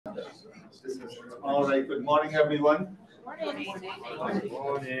All right, good morning, everyone. Morning. Good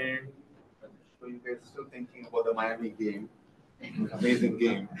morning. So you guys still thinking about the Miami game? Amazing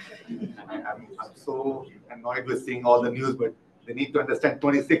game. I'm so annoyed with seeing all the news, but they need to understand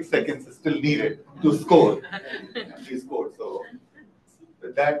 26 seconds is still needed to score. And we scored. So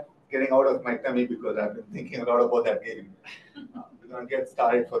with that, getting out of my tummy because I've been thinking a lot about that game. We're going to get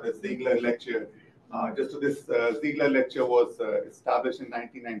started for the Zeigler lecture. This Zeigler lecture was established in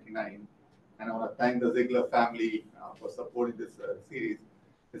 1999. And I want to thank the Zeigler family for supporting this series.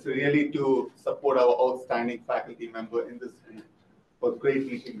 It's really to support our outstanding faculty member in this group for the great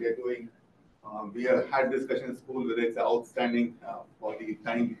teaching they're doing. We have had discussion in school whether it's outstanding for the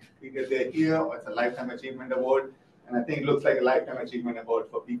time period they're here or it's a Lifetime Achievement Award. And I think it looks like a Lifetime Achievement Award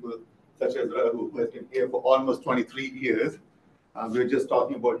for people such as Raghu, who has been here for almost 23 years. We were just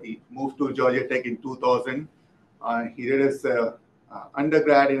talking about he moved to Georgia Tech in 2000. He did his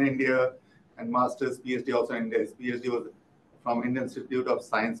undergrad in India and master's, PhD also in India. His PhD was from Indian Institute of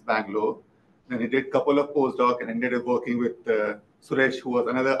Science, Bangalore. Then he did a couple of postdoc and ended up working with Suresh, who was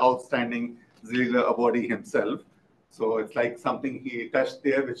another outstanding Zeigler awardee himself. So it's like something he touched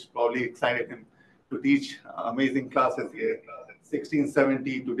there, which probably excited him to teach amazing classes here.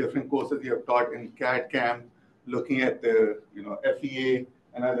 1672 different courses you have taught in CAD CAM, looking at the FEA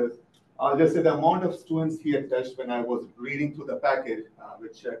and others. I'll just say the amount of students he had touched when I was reading through the package,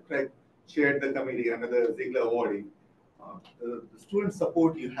 which Craig chaired the committee under the Zeigler awardee. The student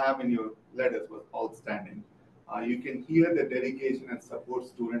support you have in your letters was outstanding. You can hear the dedication and support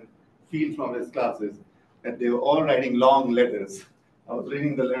student feel from his classes that they were all writing long letters. I was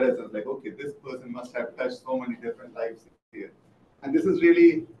reading the letters and I was like, okay, this person must have touched so many different lives here. And this is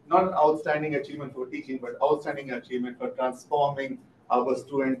really not an outstanding achievement for teaching, but outstanding achievement for transforming our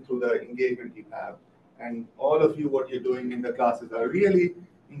student through the engagement you have. And all of you, what you're doing in the classes are really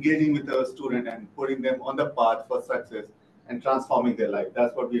engaging with our student and putting them on the path for success and transforming their life.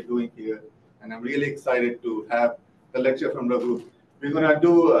 That's what we're doing here. And I'm really excited to have the lecture from Raghu. We're going to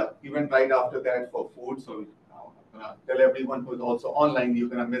do an event right after that for food. So I'm going to tell everyone who's also online, you're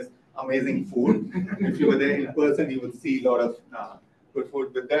going to miss amazing food. If you were there in person, you would see a lot of good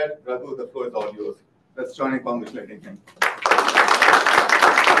food. With that, Raghu, the floor is all yours. Let's join in congratulating him.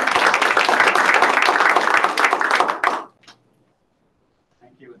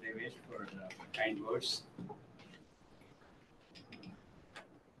 Thank you, Devesh, for the kind words.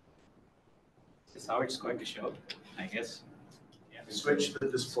 This is how it's going to show, I guess. Yeah. Switch the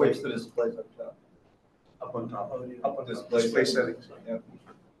display. Switch the display up top. Up on top. Up on display. Display settings. Yeah.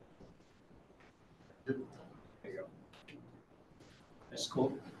 There you go. That's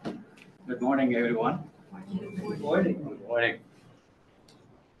cool. Good morning, everyone. Good morning. Good morning.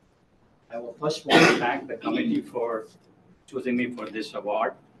 I will first want to thank the committee for choosing me for this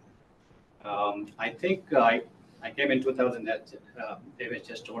award. I think I came in 2000, David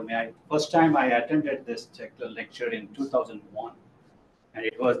just told me. First time I attended this lecture in 2001. And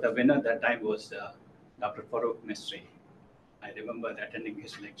it was the winner that time was Dr. Farooq Mistry. I remember attending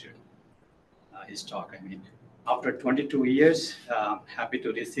his lecture, his talk, I mean. After 22 years, happy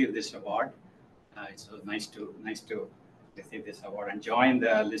to receive this award. It's so nice to receive this award and join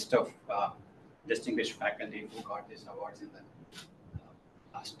the list of distinguished faculty who got these awards in the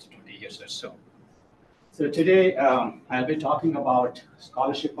last 20 years or so. So today, I'll be talking about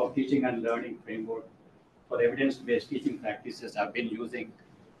scholarship of teaching and learning framework for evidence-based teaching practices I've been using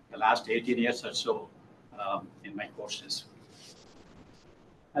the last 18 years or so in my courses.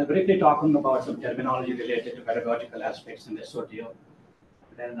 I'll briefly talking about some terminology related to pedagogical aspects in the SoTL.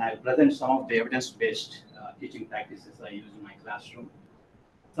 Then I'll present some of the evidence-based teaching practices I use in my classroom,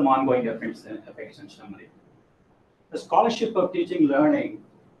 some ongoing effects and summary. The scholarship of teaching learning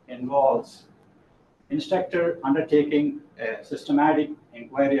involves instructor undertaking a systematic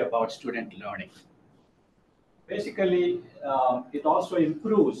inquiry about student learning. Basically, it also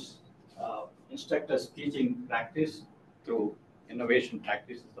improves instructors' teaching practice through innovation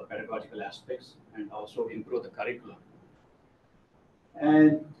practices of pedagogical aspects and also improve the curriculum.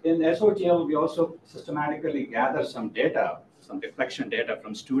 And in SoTL, we also systematically gather some data, some reflection data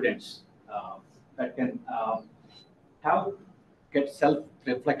from students that can help get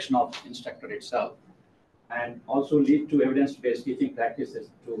self-reflection of instructor itself and also lead to evidence-based teaching practices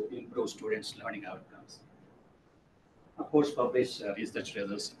to improve students' learning outcomes. Of course, publish research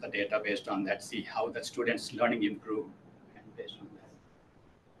results, the data based on that, see how the students' learning improve and based on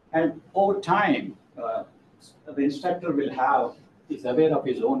that. And over time, the instructor is aware of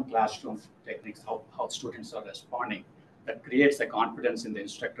his own classroom techniques, how students are responding. That creates a confidence in the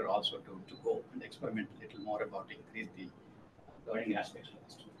instructor also to go and experiment a little more about increase the learning aspects of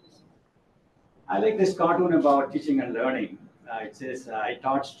the students. I like this cartoon about teaching and learning. It says, I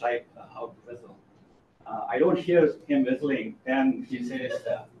taught Stripe how to whistle. I don't hear him whistling, and he says,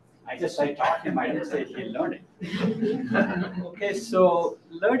 I taught him, I didn't say he learned it. Okay, so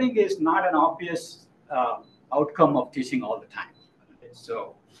learning is not an obvious outcome of teaching all the time. Okay,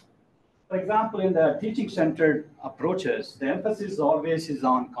 so, for example, in the teaching-centered approaches, the emphasis always is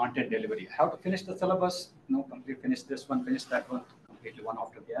on content delivery. How to finish the syllabus, finish this one, finish that one, completely one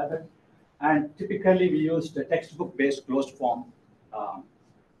after the other. And typically, we use the textbook-based closed form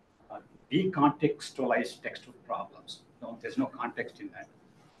decontextualized textbook problems. No, there's no context in that.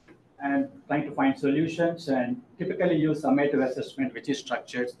 And trying to find solutions and typically use summative assessment, which is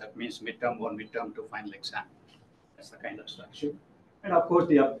structured. That means midterm one, midterm two, final exam. That's the kind of structure. And of course,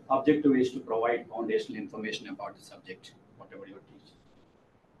 the objective is to provide foundational information about the subject, whatever you teach.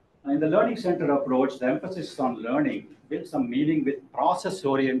 In the learning center approach, the emphasis is on learning builds some meaning with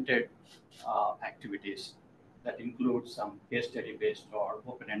process-oriented activities that include some case study-based or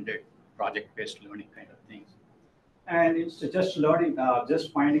open-ended project-based learning kind of things. And it's just learning,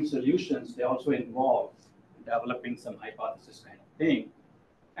 just finding solutions. They also involve developing some hypothesis kind of thing,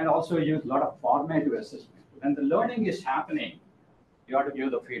 and also use a lot of formative assessment. When the learning is happening, you have to give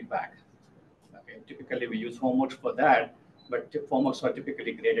the feedback. Okay, typically we use homeworks for that, but homeworks are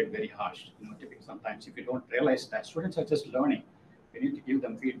typically graded very harsh. Typically sometimes if you don't realize that students are just learning, you need to give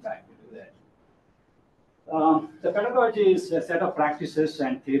them feedback to do that. The pedagogy is a set of practices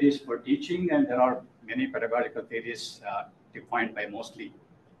and theories for teaching, and there are many pedagogical theories defined by mostly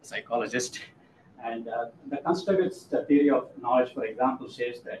psychologists. And the constructivist theory of knowledge, for example,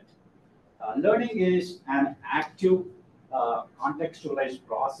 says that learning is an active, contextualized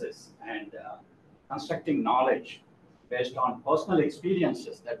process, and constructing knowledge based on personal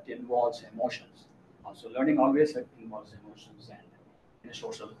experiences that involves emotions. Also, learning always involves emotions and in a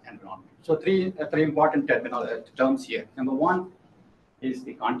social environment. So three important terms here. Number one is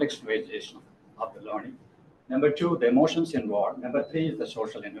the contextualization of the learning. Number two, the emotions involved. Number three is the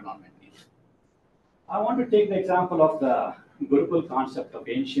social environment. I want to take the example of the Gurukul concept of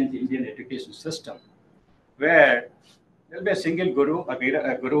ancient Indian education system, where there will be a single guru.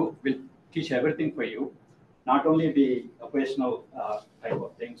 A guru will teach everything for you, not only the occasional type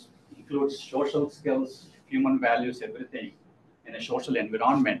of things, includes social skills, human values, everything in a social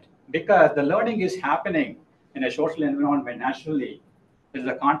environment. Because the learning is happening in a social environment naturally, because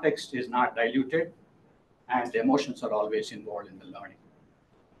the context is not diluted and the emotions are always involved in the learning.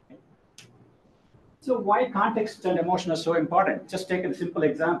 So why context and emotion are so important? Just take a simple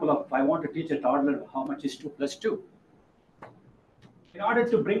example of I want to teach a toddler how much is 2 plus 2. In order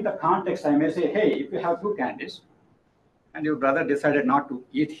to bring the context, I may say, hey, if you have 2 candies and your brother decided not to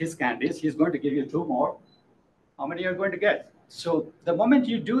eat his candies, he's going to give you 2 more. How many are you going to get? So the moment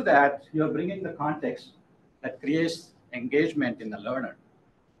you do that, you're bringing the context that creates engagement in the learner.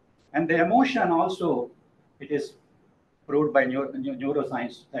 And the emotion also, it is proved by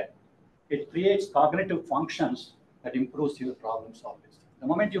neuroscience that it creates cognitive functions that improves your problem solving. The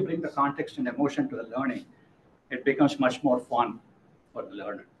moment you bring the context and emotion to the learning, it becomes much more fun for the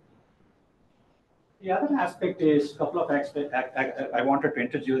learner. The other aspect is, a couple of aspects I wanted to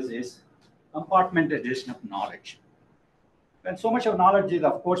introduce is compartmentalization of knowledge. When so much of knowledge is,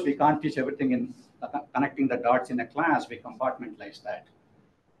 of course, we can't teach everything in connecting the dots in a class, we compartmentalize that.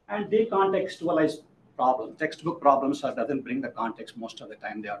 And decontextualize problems. Textbook problems doesn't bring the context most of the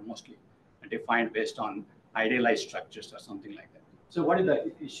time. They are mostly defined based on idealized structures or something like that. So what is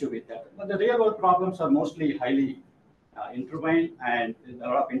the issue with that? Well, the real world problems are mostly highly intertwined, and there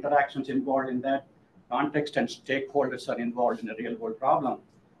are a lot of interactions involved in that. Context and stakeholders are involved in a real world problem.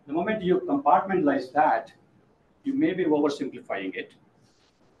 The moment you compartmentalize that, you may be oversimplifying it.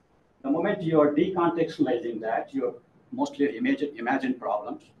 The moment you are decontextualizing that, you're mostly imagined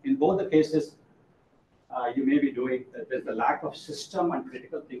problems. In both the cases, you may be doing, there's the lack of system and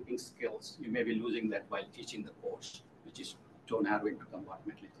critical thinking skills. You may be losing that while teaching the course, which is too narrow into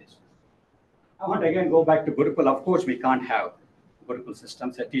compartmentalization. I want to again go back to Gurukul. Of course, we can't have Gurukul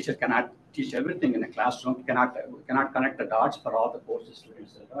systems. A teacher cannot teach everything in a classroom, cannot connect the dots for all the courses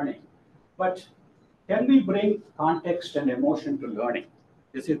students are learning. But can we bring context and emotion to learning?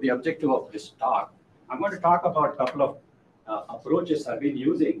 This is the objective of this talk. I'm going to talk about a couple of approaches I've been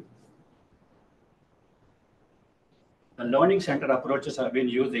using. The learning center approaches I've been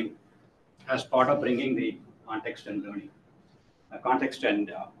using as part of bringing the context and learning, context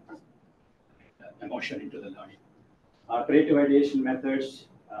and emotion into the learning. Creative ideation methods,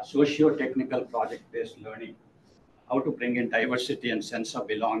 socio-technical project-based learning, how to bring in diversity and sense of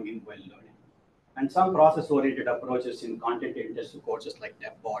belonging while learning. and some process-oriented approaches in content-intensive courses like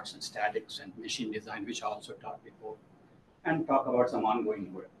DevBots and statics and machine design, which I also taught before, and talk about some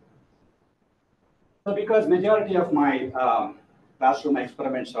ongoing work. So because majority of my classroom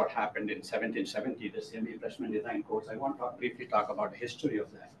experiments are happened in 1770, the semi-freshman design course, I want to briefly talk about the history of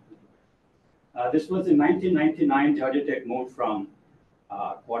that. This was in 1999, Georgia Tech moved from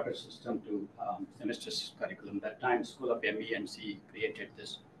quarter system to semester curriculum. That time, School of ME and C created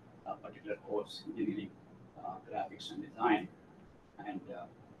this particular course, engineering, graphics and design.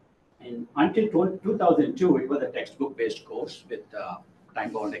 And until 2002, it was a textbook-based course with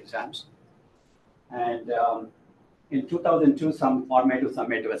time-bound exams. And in 2002, some formative,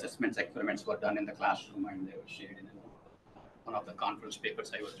 summative assessments experiments were done in the classroom, and they were shared in one of the conference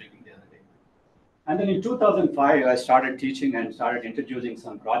papers I was reading the other day. And then in 2005, I started teaching and started introducing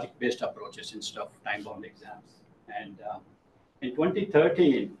some project-based approaches instead of time-bound exams. And in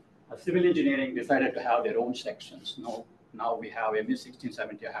 2013, civil engineering decided to have their own sections. Now we have ME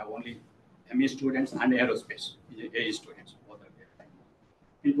 1670, I have only ME students and aerospace, AE students.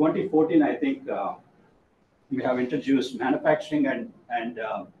 In 2014, I think we have introduced manufacturing and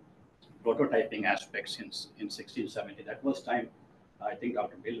prototyping aspects in 1670. That was time, I think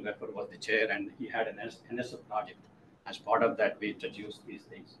Dr. Bill Wepper was the chair, and he had an NSF project. As part of that, we introduced these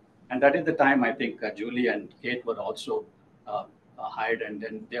things. And that is the time I think Julie and Kate were also hired, and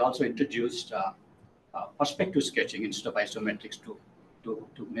then they also introduced perspective sketching instead of isometrics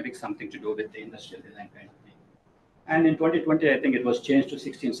to mimic something to do with the industrial design kind of thing. And in 2020, I think it was changed to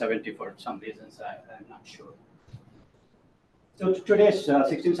 1670 for some reasons, I'm not sure. So today's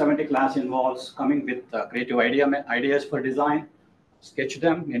 1670 class involves coming with creative ideas for design, sketch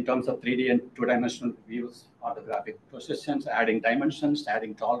them in terms of 3D and two-dimensional views of the graphic processions, adding dimensions,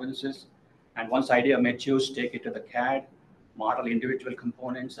 adding tolerances, and once idea matures, take it to the CAD, model individual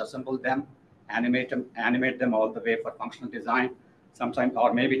components, assemble them, animate them all the way for functional design, sometimes,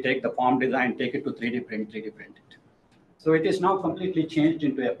 or maybe take the form design, take it to 3D print it. So it is now completely changed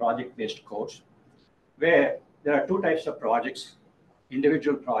into a project-based course, where there are two types of projects: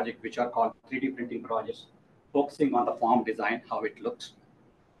 individual project, which are called 3D printing projects, focusing on the form design, how it looks,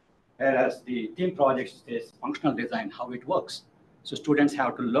 whereas the team projects is functional design, how it works. So students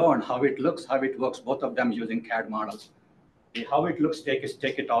have to learn how it looks, how it works, both of them using CAD models. How it looks, take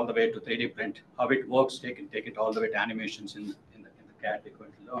it all the way to 3D print. How it works, take it all the way to animations in the CAD they're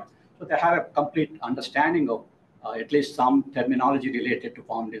going to learn. So they have a complete understanding of at least some terminology related to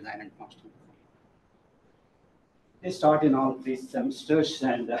form design and functional. They start in all these semesters,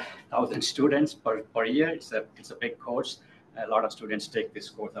 and 1,000 students per year. It's a big course. A lot of students take this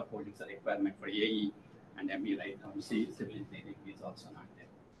course according to the requirement for AE and ME right now. You see, civil engineering is also not there.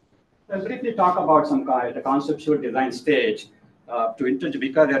 I'll briefly talk about the conceptual design stage.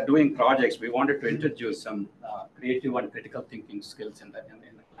 Because they're doing projects, we wanted to introduce some creative and critical thinking skills in the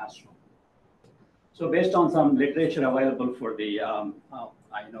classroom. So based on some literature available for the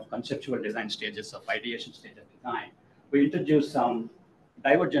conceptual design stages of ideation stage of design, we introduced some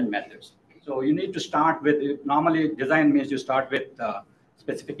divergent methods. So you need to start with, normally design means you start with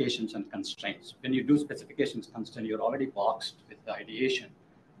specifications and constraints. When you do specifications constraints, you're already boxed with the ideation.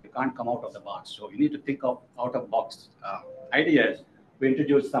 You can't come out of the box. So you need to think of out-of-box ideas. We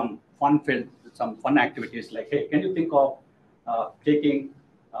introduced some fun activities like, hey, can you think of taking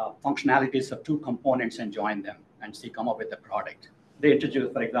functionalities of two components and join them and come up with a product? They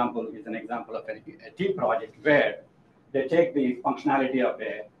introduce, for example, is an example of a team project where they take the functionality of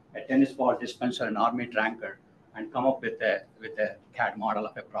a tennis ball dispenser and army anchor and come up with a CAD model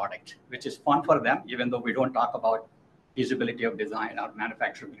of a product, which is fun for them, even though we don't talk about feasibility of design or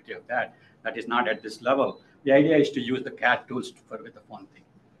manufacturability of that. That is not at this level. The idea is to use the CAD tools with the fun thing.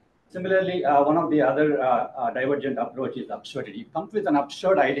 Similarly, one of the other divergent approach is absurdity. You come with an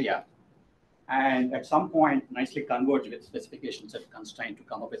absurd idea, and at some point nicely converge with specifications and constraint to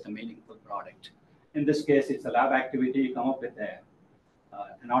come up with a meaningful product. In this case, it's a lab activity. You come up with an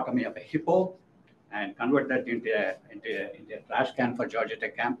anatomy of a hippo and convert that into a trash can for Georgia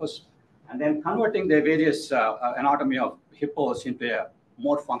Tech campus, and then converting the various anatomy of hippos into a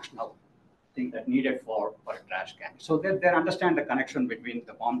more functional thing that needed for a trash can. So they understand the connection between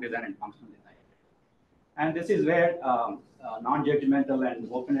the form design and functional design. And this is where non-judgmental and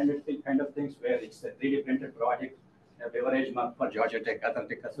open-ended kind of things, where it's a 3D printed project, a beverage mug for Georgia Tech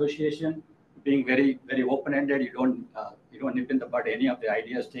Athletic Association, being very, very open-ended. You don't nip in the bud any of the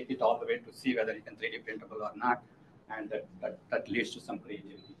ideas, take it all the way to see whether you can 3D printable or not, and that leads to some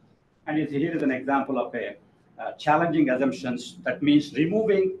creativity. And here is an example of a challenging assumptions. That means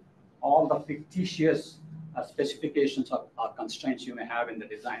removing all the fictitious specifications or constraints you may have in the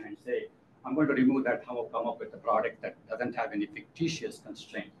design, and say, I'm going to remove that, how come up with a product that doesn't have any fictitious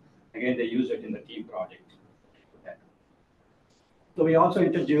constraint. Again, they use it in the team project. Okay. So we also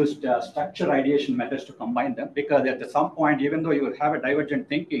introduced structure ideation methods to combine them, because at some point, even though you have a divergent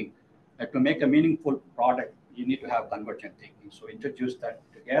thinking, to make a meaningful product, you need to have convergent thinking. So introduce that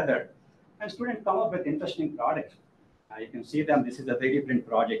together, and students come up with interesting products. You can see them. This is a 3D print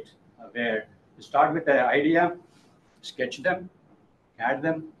project where you start with the idea, sketch them, add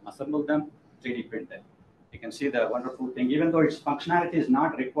them, assemble them, 3D print them. You can see the wonderful thing, even though its functionality is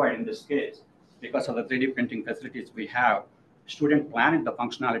not required in this case, because of the 3D printing facilities we have, student planned the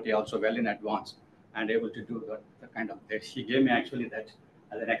functionality also well in advance and able to do the kind of this. He gave me actually that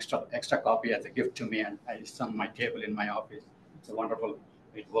as an extra copy as a gift to me, and it's on my table in my office. It's a wonderful,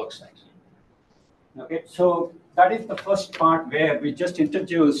 it works actually. Okay, so that is the first part where we just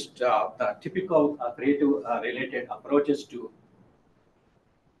introduced the typical creative related approaches to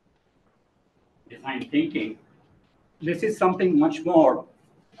design thinking. This is something much more,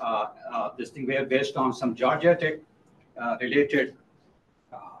 this thing where based on some Georgia-Tech related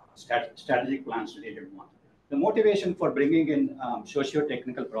strategic plans related one. The motivation for bringing in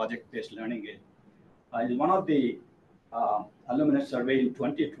socio-technical project-based learning is one of the alumni survey in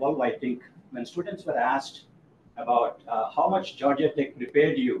 2012, I think, when students were asked about how much Georgia Tech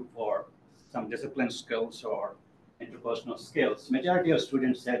prepared you for some discipline skills or interpersonal skills, majority of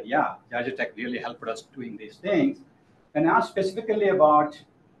students said, yeah, Georgia Tech really helped us doing these things. And asked specifically about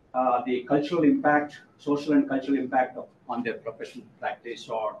the cultural impact, social and cultural impact on their professional practice,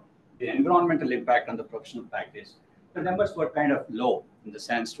 or the environmental impact on the professional practice. The numbers were kind of low in the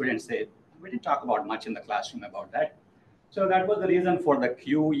sense students said, we didn't talk about much in the classroom about that. So that was the reason for the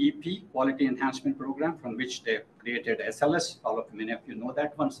QEP, Quality Enhancement Program, from which they created SLS. Many of you know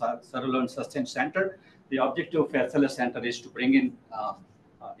that one, Serve Learn Sustain Center. The objective of SLS Center is to bring in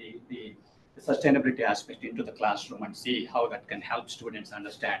the sustainability aspect into the classroom and see how that can help students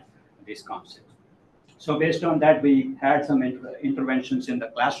understand these concepts. So based on that, we had some interventions in the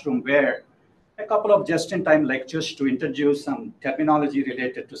classroom where a couple of just-in-time lectures to introduce some terminology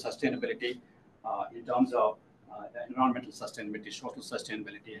related to sustainability in terms of environmental sustainability, social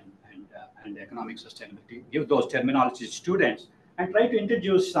sustainability, and economic sustainability. Give those terminologies to students and try to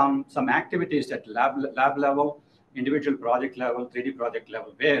introduce some activities at lab level, individual project level, 3D project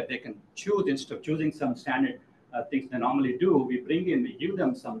level, where they can choose, instead of choosing some standard things they normally do, we give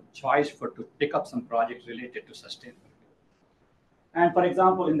them some choice to pick up some projects related to sustainability. And for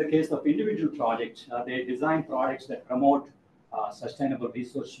example, in the case of individual projects, they design products that promote sustainable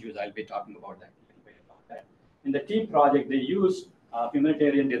resource use. I'll be talking about that a little bit about that. In the team project, they use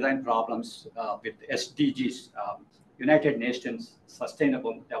humanitarian design problems with SDGs, United Nations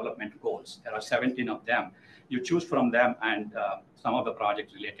Sustainable Development Goals. There are 17 of them. You choose from them and some of the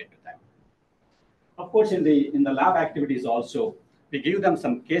projects related to them. Of course, in the lab activities also, we give them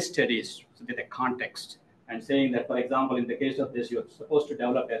some case studies with a context and saying that, for example, in the case of this, you're supposed to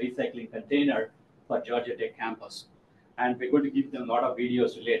develop a recycling container for Georgia Tech campus. And we're going to give them a lot of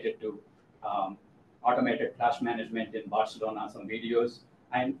videos related to automated trash management in Barcelona, some videos.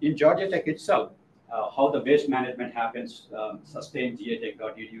 And in Georgia Tech itself, how the waste management happens, sustain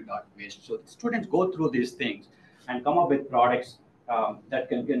geotech.edu.waste. So students go through these things and come up with products that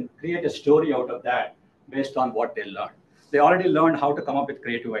can create a story out of that based on what they learn. They already learned how to come up with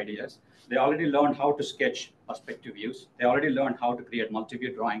creative ideas. They already learned how to sketch perspective views. They already learned how to create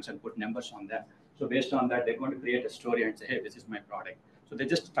multi-view drawings and put numbers on them. So based on that, they're going to create a story and say, hey, this is my product. So they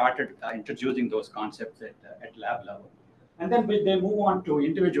just started introducing those concepts at lab level. And then they move on to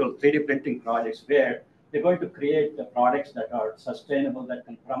individual 3D printing projects where they're going to create the products that are sustainable, that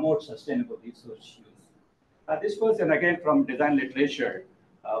can promote sustainable resource use. This was, and again, from design literature,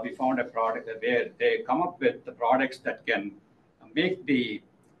 we found a product where they come up with the products that can make the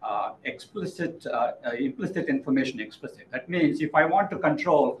implicit information explicit. That means if I want to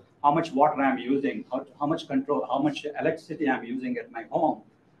control how much water I'm using, how much electricity I'm using at my home,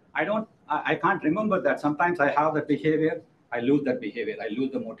 I can't remember that. Sometimes I have that behavior, I lose that behavior, I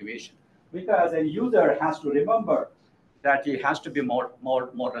lose the motivation. Because a user has to remember that he has to be more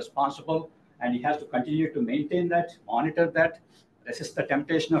responsible, and he has to continue to maintain that, monitor that, resist the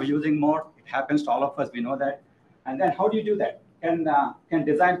temptation of using more. It happens to all of us, we know that. And then how do you do that? Can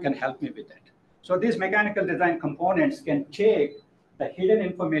design help me with that? So these mechanical design components can take the hidden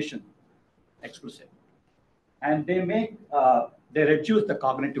information explicit, and they reduce the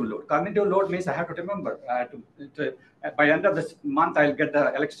cognitive load. Cognitive load means I have to remember by end of this month, I'll get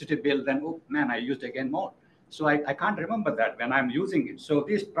the electricity bill, then, oh man, I used again more. So I can't remember that when I'm using it. So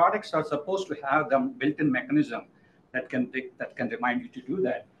these products are supposed to have the built-in mechanism that can remind you to do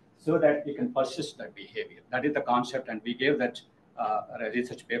that. so that we can persist that behavior. That is the concept, and we gave that a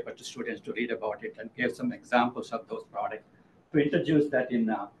research paper to students to read about it and gave some examples of those products to introduce that in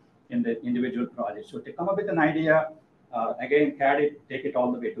the individual project. So to come up with an idea, again, CAD it, take it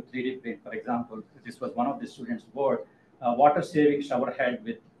all the way to 3D print. For example, this was one of the students' work, water-saving shower head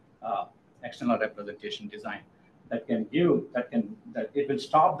with external representation design that it will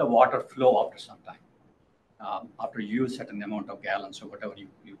stop the water flow after some time, after you use certain amount of gallons or whatever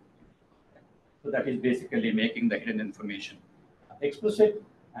you. So that is basically making the hidden information explicit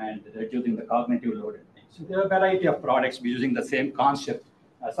and reducing the cognitive load and things. So there are a variety of products using the same concept.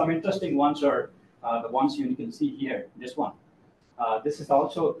 Some interesting ones are the ones you can see here, this one. This is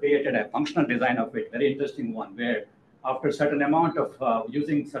also created a functional design of it, very interesting one, where after a certain amount of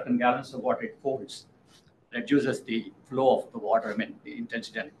using certain gallons of water, it folds, reduces the flow of the water, the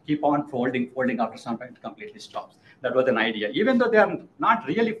intensity, and keep on folding after some time it completely stops. That was an idea. Even though they are not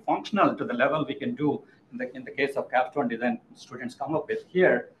really functional to the level we can do in the case of capstone design students come up with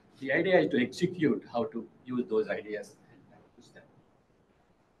here, the idea is to execute how to use those ideas.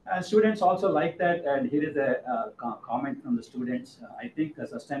 Students also like that, and here is a comment from the students. I think a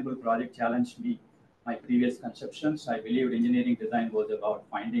sustainable project challenged me, my previous conceptions. I believed engineering design was about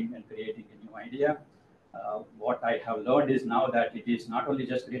finding and creating a new idea. What I have learned is now that it is not only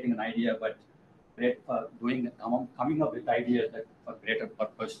just creating an idea, but coming up with ideas that for greater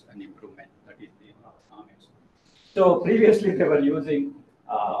purpose and improvement. That is the comments. So previously they were using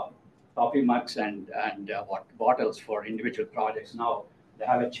coffee mugs and bottles for individual projects. Now they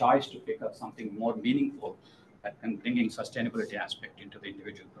have a choice to pick up something more meaningful and bringing sustainability aspect into the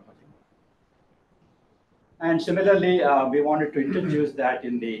individual project. And similarly, we wanted to introduce that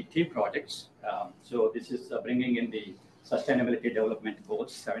in the team projects. So this is bringing in the sustainability development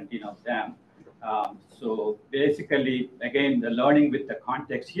goals, 17 of them. So basically, again, the learning with the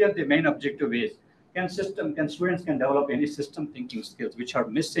context. Here, the main objective is, can students develop any system thinking skills which are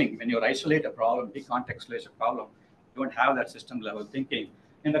missing when you isolate a problem, decontextualize a problem. You don't have that system level thinking.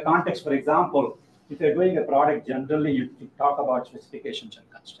 In the context, for example, if you're doing a product, generally you talk about specifications and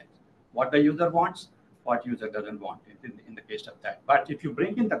constraints. What the user wants, what user doesn't want in the case of that. But if you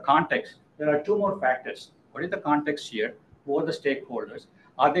bring in the context, there are two more factors. What is the context here? Who are the stakeholders?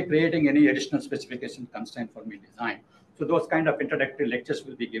 Are they creating any additional specification constraint for me design? So those kind of introductory lectures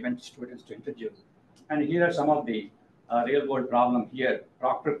will be given to students to introduce. And here are some of the real world problem here.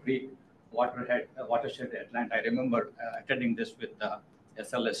 Proctor Creek watershed Atlanta. I remember attending this with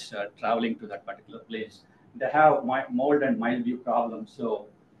SLS traveling to that particular place. They have mold and mildew problems. So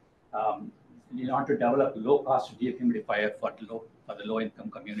you want to develop low-cost dehumidifier for the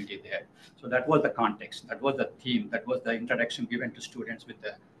low-income community there. So that was the context. That was the theme. That was the introduction given to students with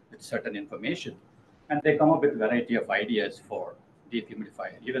certain information. And they come up with a variety of ideas for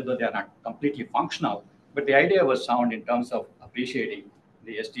dehumidifier, even though they are not completely functional. But the idea was sound in terms of appreciating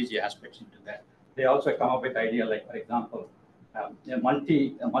the SDG aspects into that. They also come up with idea like, for example, a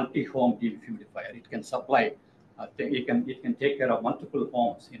multi-home dehumidifier. It can supply. It can take care of multiple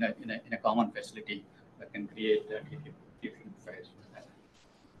homes in a common facility that can create dehumidifiers.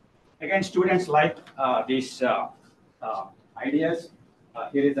 Again, students like these ideas.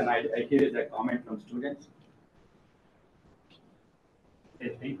 Here is a comment from students. They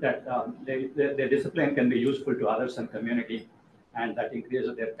think that their discipline can be useful to others and community, and that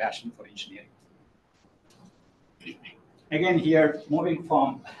increases their passion for engineering. Again, here moving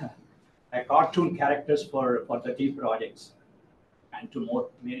from cartoon characters for the team projects and to more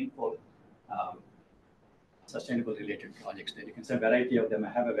meaningful sustainable related projects. There you can see a variety of them. I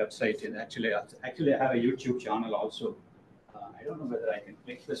have a website, and actually I have a YouTube channel also. I don't know whether I can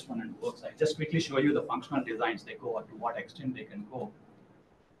click this one and works. I just quickly show you the functional designs they go, or to what extent they can go.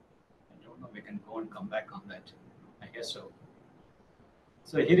 I don't know if we can go and come back on that. I guess so.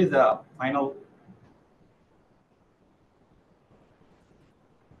 So here is the final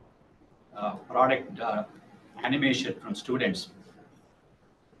product animation from students.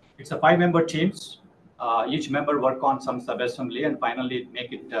 It's a 5-member teams. Each member work on some subassembly and finally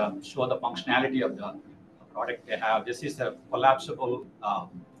make it show the functionality of the product they have. This is a collapsible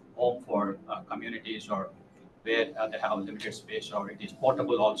home for communities or where they have limited space, or it is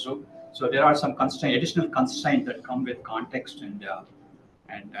portable also. So there are some additional constraints that come with context and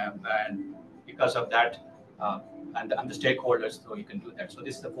because of that and the stakeholders, so you can do that. So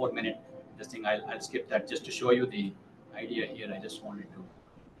this is the 4-minute thing. I'll skip that just to show you the idea here. I just wanted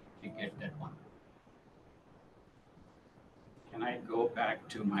to get that one. Can I go back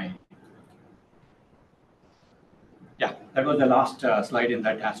to my? Yeah, that was the last slide in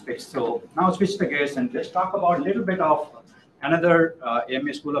that aspect. So now switch the gears and let's talk about a little bit of Another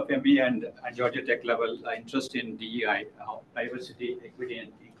MA School of ME and Georgia Tech level interest in DEI, diversity, equity,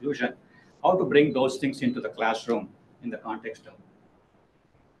 and inclusion, how to bring those things into the classroom in the context of,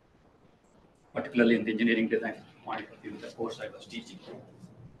 particularly in the engineering design point of view, the course I was teaching.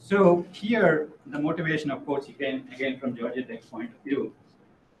 So here, the motivation, of course, again from Georgia Tech's point of view,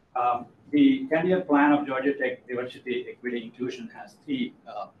 the 10-year plan of Georgia Tech diversity, equity, inclusion has three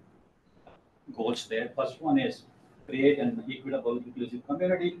goals there. First one is create an equitable, inclusive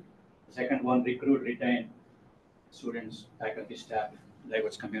community. The second one, recruit, retain students, faculty, staff,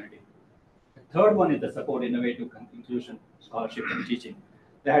 diverse community. The third one is the support innovative inclusion, scholarship, and teaching.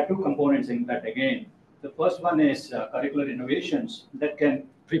 There are two components in that again. The first one is curricular innovations that can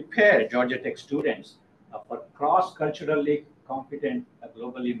prepare Georgia Tech students for cross-culturally competent,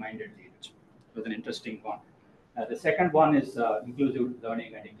 globally minded leaders. It was an interesting one. The second one is inclusive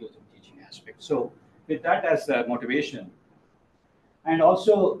learning and inclusive teaching aspect. So with that as motivation, and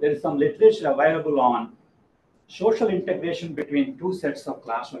also there is some literature available on social integration between two sets of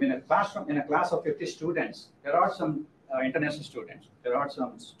classroom. In a class of 50 students, there are some international students. There are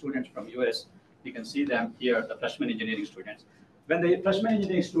some students from US. You can see them here, the freshman engineering students. When the freshman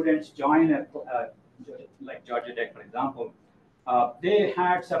engineering students join like Georgia Tech, for example, they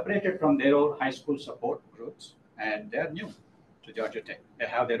had separated from their own high school support groups, and they're new to Georgia Tech. They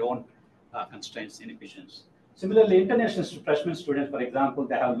have their own constraints, inhibitions. Similarly, international freshman students, for example,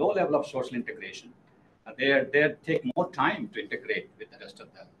 they have low level of social integration. They take more time to integrate with the rest of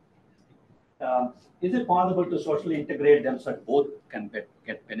them. Is it possible to socially integrate them so that both can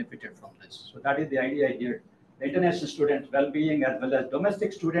get benefited from this? So that is the idea here. The international students' well-being as well as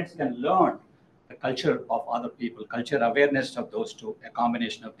domestic students can learn the culture of other people, culture awareness of those two, a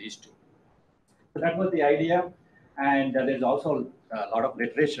combination of these two. So that was the idea. And there's also a lot of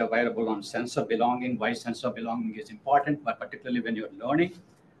literature available on sense of belonging, why sense of belonging is important, but particularly when you're learning.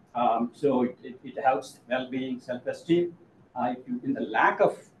 So it helps well-being, self-esteem. In the lack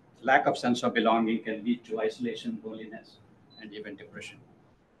of sense of belonging can lead to isolation, loneliness, and even depression.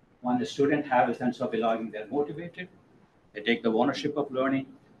 When the students have a sense of belonging, they're motivated, they take the ownership of learning,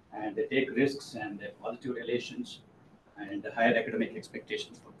 and they take risks and they have positive relations and higher academic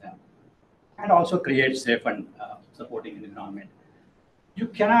expectations for them. And also create safe and supporting environment. You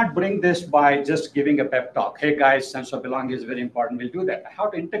cannot bring this by just giving a pep talk. Hey guys, sense of belonging is very important. We'll do that. How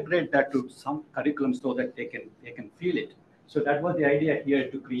to integrate that to some curriculum so that they can feel it. So that was the idea here,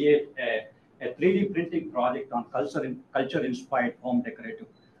 to create a 3D printing project on culture-inspired home decorative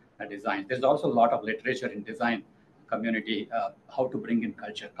design. There's also a lot of literature in design community, how to bring in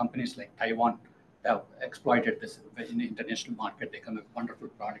culture. Companies like Taiwan have exploited this in the international market. They come up with wonderful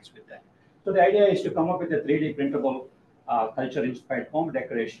products with that. So the idea is to come up with a 3D printable culture-inspired home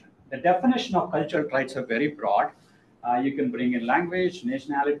decoration. The definition of cultural traits are very broad. You can bring in language,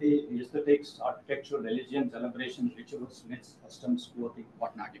 nationality, aesthetics, architecture, religion, celebrations, rituals, myths, customs, clothing,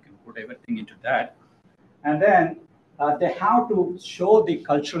 whatnot. You can put everything into that. And then they have to show the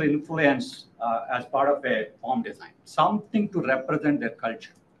cultural influence as part of a home design, something to represent their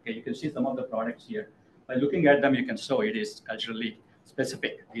culture. Okay, you can see some of the products here. By looking at them, you can show it is culturally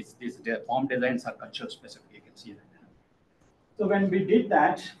specific. Their home designs are cultural specific. You can see that. So when we did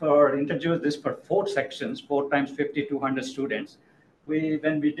that, introduced this for 4 sections, 4 times 50, 200 students,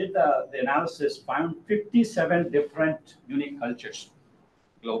 when we did the analysis, found 57 different unique cultures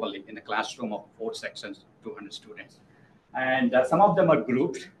globally in the classroom of 4 sections, 200 students. And some of them are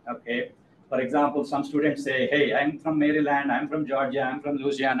grouped, okay? For example, some students say, hey, I'm from Maryland, I'm from Georgia, I'm from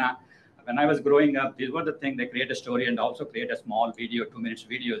Louisiana. When I was growing up, these were the things. They create a story and also create a small video, 2 minutes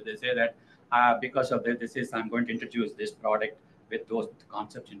video. They say that because of this, I'm going to introduce this product with those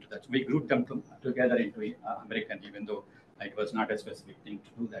concepts into that. So we grouped them together into American, even though it was not a specific thing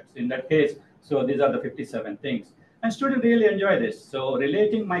to do that. So in that case, so these are the 57 things. And students really enjoy this. So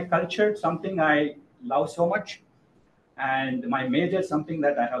relating my culture, something I love so much, and my major, something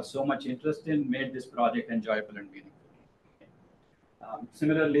that I have so much interest in, made this project enjoyable and meaningful.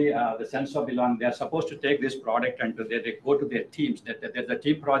 Similarly, the sense of belonging, they are supposed to take this product and they go to their teams. There's a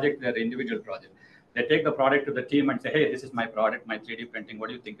team project, their individual project. They take the product to the team and say, hey, this is my product, my 3D printing. What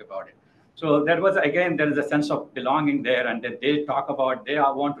do you think about it? So there was, again, there is a sense of belonging there. And then they talk about, they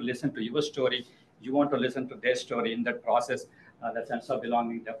want to listen to your story. You want to listen to their story. In that process, the sense of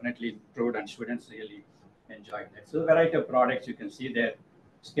belonging definitely improved and students really enjoyed it. So a variety of products you can see there.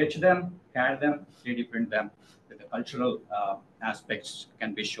 Sketch them, CAD them, 3D print them. The cultural aspects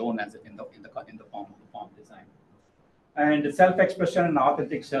can be shown as in the form of the form design. And self-expression and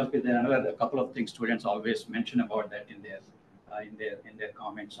authentic self is another couple of things students always mention about that in their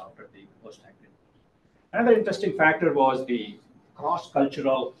comments after the post-academic. Another interesting factor was the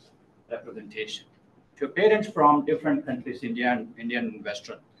cross-cultural representation. To parents from different countries, Indian,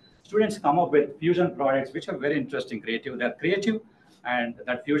 Western, students come up with fusion products which are very interesting, creative. They're creative, and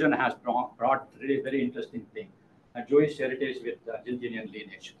that fusion has brought really very interesting thing. A Jewish heritage with Argentinian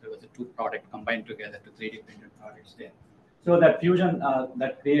lineage. There was a two product combined together to 3D printed products there. So that fusion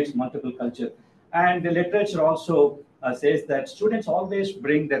that creates multiple culture. And the literature also says that students always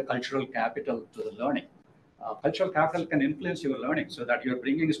bring their cultural capital to the learning. Cultural capital can influence your learning so that you're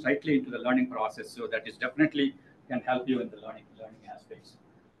bringing slightly into the learning process. So that is definitely can help you in the learning aspects.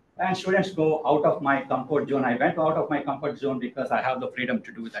 And students go out of my comfort zone. I went out of my comfort zone because I have the freedom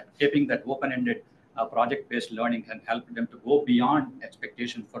to do that. Keeping that open-ended project-based learning can help them to go beyond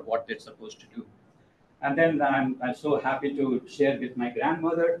expectation for what they're supposed to do. And then I'm so happy to share with my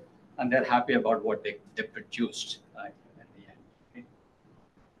grandmother, and they're happy about what they produced at the end. Okay.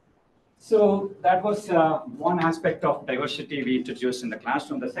 So that was one aspect of diversity we introduced in the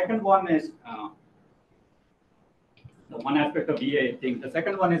classroom. The second one is the one aspect of EA thing. The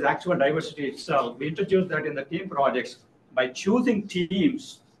second one is actual diversity itself. We introduced that in the team projects by choosing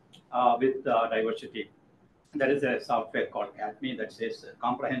teams with diversity. There is a software called CATME that says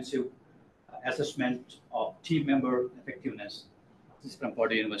comprehensive assessment of team member effectiveness. This is from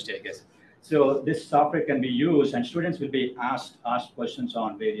Purdue University, I guess. So this software can be used, and students will be asked questions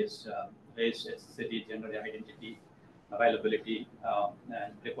on various race, ethnicity, gender identity, availability,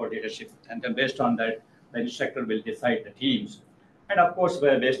 and report leadership. And then based on that, the instructor will decide the teams. And of course,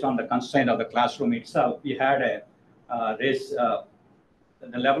 based on the constraint of the classroom itself, we had a race.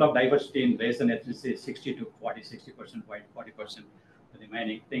 The level of diversity in race and ethnicity is 60 to 40, 60% white, 40% the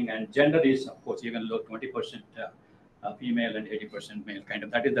remaining thing. And gender is, of course, even low, 20% female and 80% male, kind of.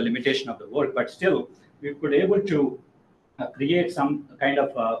 That is the limitation of the work. But still, we could able to create some kind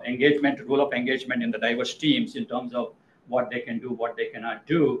of engagement, rule of engagement in the diverse teams in terms of what they can do, what they cannot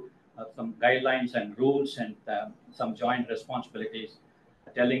do, some guidelines and rules, and some joint responsibilities,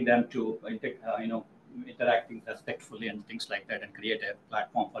 telling them to, interacting respectfully and things like that, and create a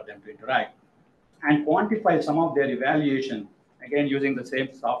platform for them to interact and quantify some of their evaluation. Again, using the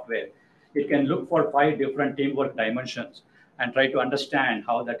same software, it can look for 5 different teamwork dimensions and try to understand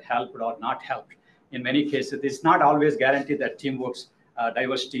how that helped or not helped. In many cases, it's not always guaranteed that teamworks,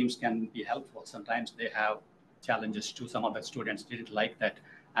 diverse teams can be helpful. Sometimes they have challenges too. Some of the students didn't like that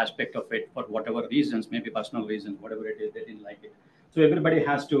aspect of it for whatever reasons, maybe personal reasons, whatever it is, they didn't like it. So everybody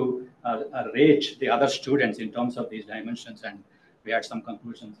has to rate the other students in terms of these dimensions, and we had some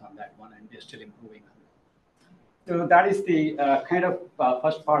conclusions on that one, and they're still improving. So that is the kind of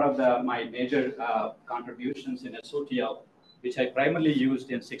first part of my major contributions in SoTL, which I primarily used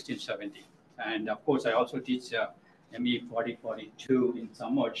in 1670. And of course, I also teach ME 4042 in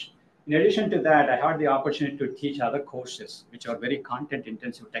Submerge. In addition to that, I had the opportunity to teach other courses, which are very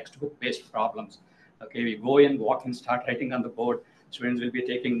content-intensive, textbook-based problems. Okay, we go in, walk in, start writing on the board. Students will be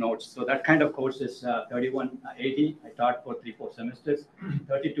taking notes. So that kind of course is 3180. I taught for 3-4 semesters.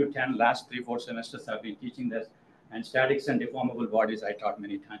 3210 last 3-4 semesters I've been teaching this. And statics and deformable bodies I taught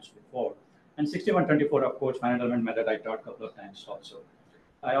many times before. And 6124, of course, finite element method I taught a couple of times also.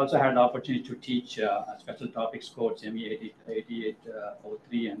 I also had the opportunity to teach special topics course, ME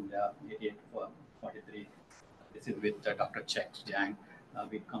 8803 and 8843. This is with Dr. Chex Jiang.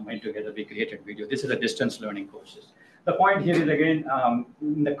 We combined together, we created video. This is a distance learning courses. The point here is, again,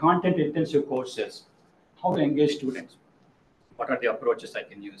 in the content-intensive courses, how to engage students. What are the approaches I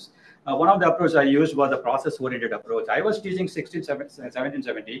can use? One of the approaches I used was the process-oriented approach. I was teaching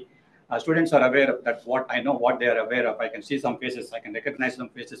 1770. Students are aware of that, what I know what they are aware of. I can see some faces, I can recognize some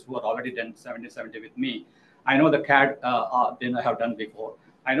faces who are already done 1770 with me. I know the CAD they have done before.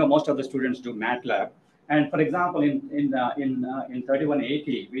 I know most of the students do MATLAB. And for example, in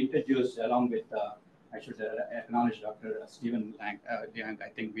 3180, we introduced along with I should acknowledge Dr. Stephen Lang. I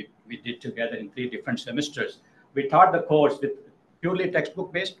think we did together in 3 different semesters. We taught the course with purely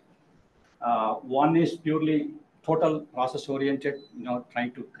textbook based. One is purely total process oriented,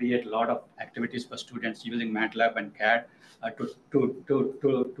 trying to create a lot of activities for students using MATLAB and CAD to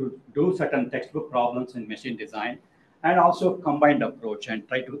do certain textbook problems in machine design, and also combined approach and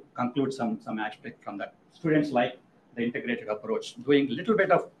try to conclude some aspect from that. Students like the integrated approach, doing a little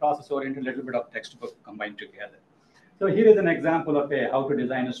bit of process oriented, little bit of textbook combined together. So here is an example of how to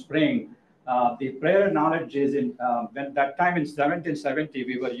design a spring. The prior knowledge is in when that time in 1770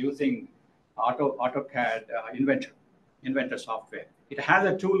 we were using AutoCAD Inventor software. It has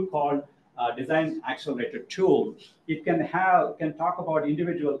a tool called Design Accelerator tool. It can talk about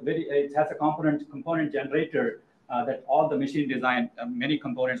individual. It has a component generator that all the machine design, many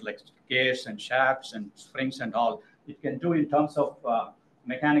components like gears and shafts and springs and all, it can do in terms of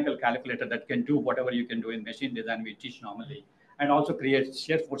mechanical calculator that can do whatever you can do in machine design we teach normally, and also create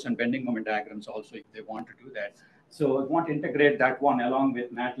shear force and bending moment diagrams also if they want to do that. So I want to integrate that one along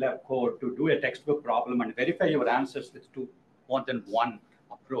with MATLAB code to do a textbook problem and verify your answers with more than one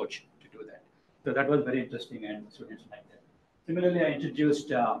approach to do that. So that was very interesting and students liked that. Similarly, I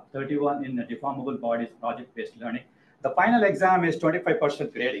introduced 31 in the deformable bodies project-based learning. The final exam is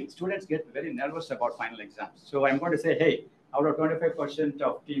 25% grading. Students get very nervous about final exams. So I'm going to say, hey, out of 25%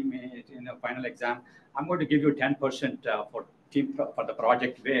 of team in a final exam, I'm going to give you 10% for the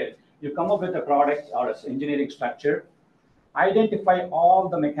project where you come up with a product or an engineering structure, identify all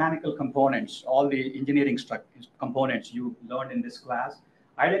the mechanical components, all the engineering components you learned in this class,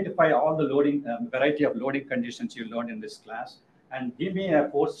 identify all the loading, variety of loading conditions you learned in this class, and give me a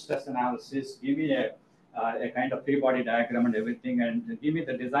post-stress analysis, give me a kind of free-body diagram and everything, and give me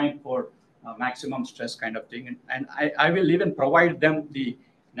the design for maximum stress kind of thing. And I will even provide them the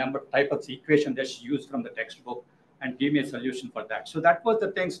type of equation that's used from the textbook and give me a solution for that. So that was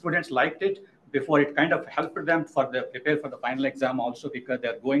the thing, students liked it. Before it kind of helped them prepare for the final exam also, because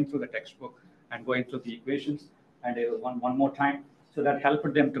they're going through the textbook and going through the equations and one more time. So that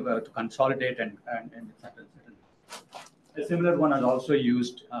helped them to consolidate and certain. A similar one is also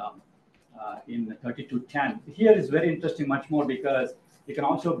used in 3210. Here is very interesting, much more, because you can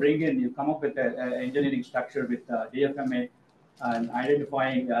also bring in, you come up with an engineering structure with DFMA and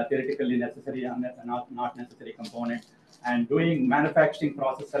identifying theoretically necessary and not necessary component, and doing manufacturing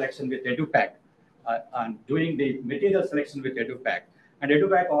process selection with EduPack, and doing the material selection with EduPack. And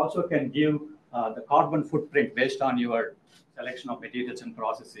EduPack also can give the carbon footprint based on your selection of materials and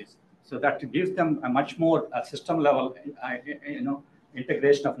processes. So that gives them a much more system level,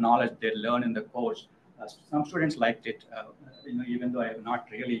 integration of knowledge they learn in the course. Some students liked it, even though I have not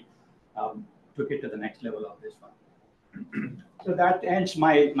really took it to the next level of this one. So that ends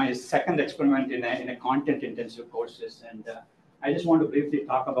my second experiment in a content intensive courses. And I just want to briefly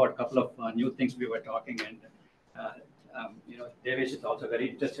talk about a couple of new things we were talking. And, Devesh is also very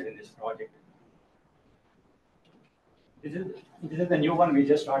interested in this project. This is the new one we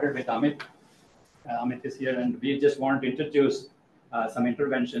just started with Amit. Amit is here, and we just wanted to introduce some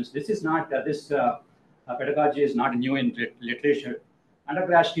interventions. This is not, pedagogy is not new in literature.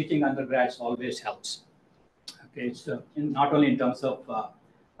 Undergrads teaching undergrads always helps. Okay, it's not only in terms of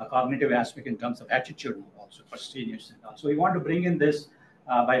a cognitive aspect, in terms of attitude also for seniors. And also we want to bring in this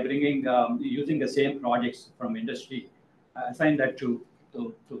by bringing, using the same projects from industry, assign that to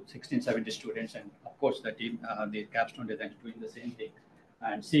 16, 70 students, and of course the team, the capstone design is doing the same thing,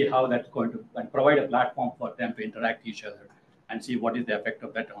 and see how that's going to, and provide a platform for them to interact each other and see what is the effect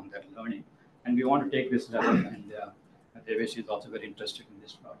of that on their learning. And we want to take this level, and Devesh is also very interested in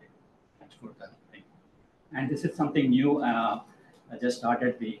this project. Thanks for the thing. And this is something new. I just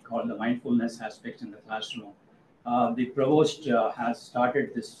started, we call the mindfulness aspects in the classroom. The provost has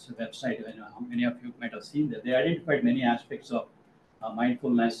started this website. I know many of you might have seen that. They identified many aspects of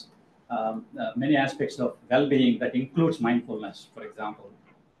mindfulness, many aspects of well-being that includes mindfulness, for example.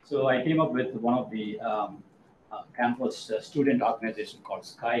 So I came up with one of the campus student organization called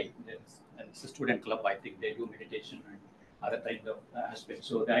SKY. It's a student club, I think. They do meditation and other types of aspects.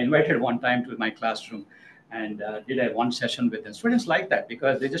 So I invited one time to my classroom and did a one session with them. Students like that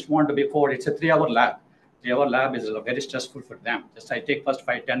because they just want to be forward. It's a 3-hour lab. 3-hour lab is very stressful for them. Just I take first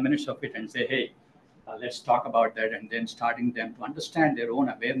 5-10 minutes of it and say, hey, let's talk about that, and then starting them to understand their own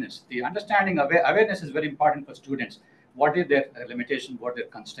awareness. The understanding awareness is very important for students. What is their limitation? What their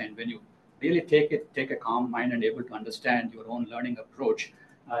constraint? When you really take a calm mind and able to understand your own learning approach,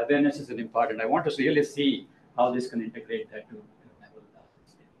 awareness is important. I want to really see how this can integrate that to level.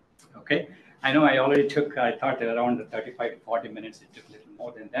 Okay. I know I already took, I thought around 35 to 40 minutes. It took a little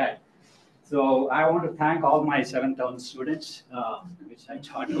more than that. So I want to thank all my 7,000 students, which I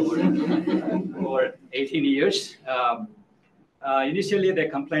taught over 18 years. Initially, they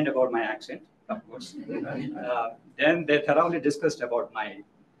complained about my accent, of course. Then they thoroughly discussed about my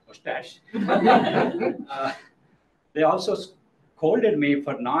mustache. They also scolded me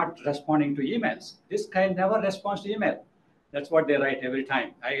for not responding to emails. This guy never responds to email. That's what they write every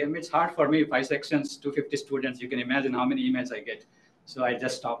time. It's hard for me, 5 sections, 250 students. You can imagine how many emails I get. So I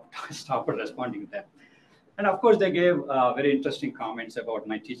just stopped responding to them. And of course, they gave very interesting comments about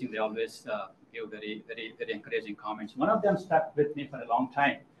my teaching. They always give very, very, very encouraging comments. One of them stuck with me for a long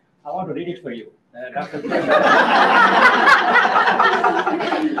time. I want to read it for you. Dr.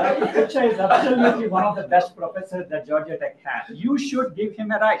 Picha is absolutely one of the best professors that Georgia Tech has. You should give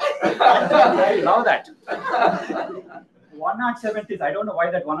him a right. I love that. 107 is, I don't know why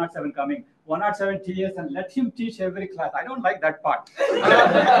that 107 coming. 107 TS and let him teach every class. I don't like that part.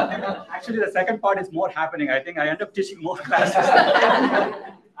 Actually, the second part is more happening. I think I end up teaching more classes.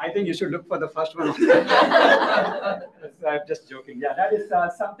 I think you should look for the first one. I'm just joking. Yeah, that is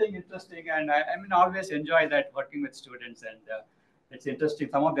something interesting, and I mean, always enjoy that working with students, and it's interesting.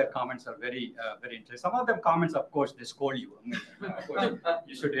 Some of their comments are very, very interesting. Some of them comments, of course, they scold you. I mean, of course,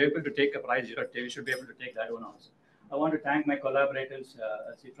 you should be able to take a prize. You should be able to take that one also. I want to thank my collaborators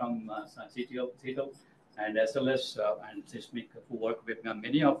from SoTL and SLS and Sysmic who work with me on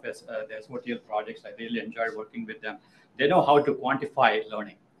many of the SoTL projects. I really enjoy working with them. They know how to quantify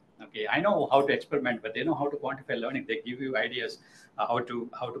learning. Okay, I know how to experiment, but they know how to quantify learning. They give you ideas how to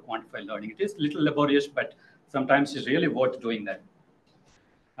quantify learning. It is a little laborious, but sometimes it's really worth doing that.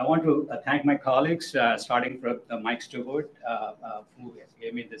 I want to thank my colleagues, starting from Mike Stewart, who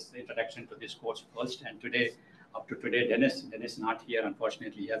gave me this introduction to this course first, and today, up to today, Dennis not here,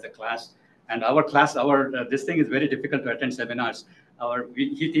 unfortunately. He has a class, and our class, this thing is very difficult to attend seminars.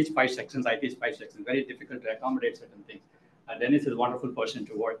 He teaches 5 sections, I teach 5 sections. Very difficult to accommodate certain things. Dennis is a wonderful person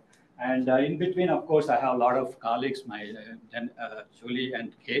to work. And in between, of course, I have a lot of colleagues, Julie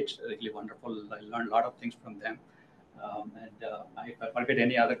and Kate, really wonderful. I learned a lot of things from them. If I forget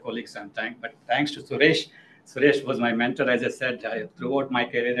any other colleagues, I'm thankful. But thanks to Suresh. Suresh was my mentor, as I said, throughout my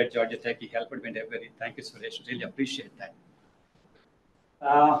career at Georgia Tech. He helped me with everything. Thank you, Suresh. Really appreciate that.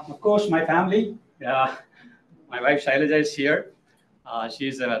 Of course, my family. My wife Shailaja is here.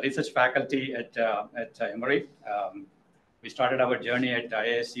 She's a research faculty at Emory. We started our journey at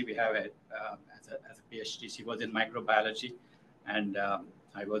IISc. We have as a PhD. She was in microbiology, and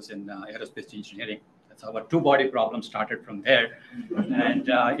I was in aerospace engineering. That's how our two-body problem started from there. And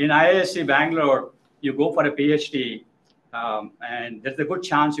in IISc Bangalore, you go for a PhD, and there's a good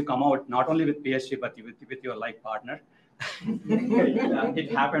chance you come out not only with PhD, but with your life partner. It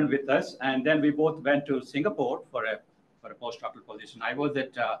happened with us, and then we both went to Singapore for a postdoctoral position. I was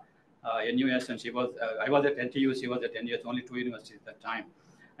at NUS, and I was at NTU. She was at NUS. Only 2 universities at that time.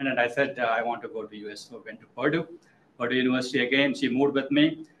 And then I said I want to go to US, so I went to Purdue University again. She moved with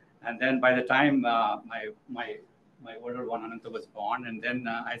me, and then by the time my older one Ananta was born, and then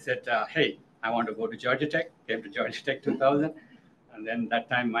I said, hey, I want to go to Georgia Tech. Came to Georgia Tech 2000, and then that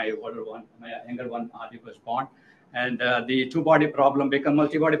time my younger one Adi was born. And the two-body problem became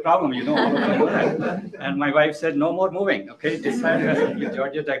multi-body problem, you know. All of you know that. And my wife said, no more moving, okay? Decided to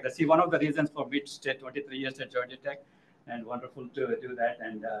Georgia Tech. That's one of the reasons for me to stay 23 years at Georgia Tech, and wonderful to do that.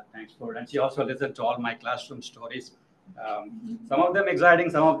 And thanks for it. And she also listened to all my classroom stories. Some of them exciting,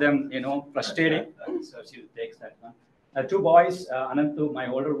 some of them, frustrating. So she takes that one. 2 boys, Anantu, my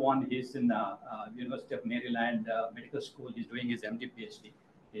older one, he's in University of Maryland Medical School. He's doing his MD PhD.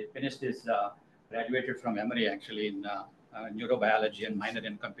 He finished his graduated from Emory actually in neurobiology and minor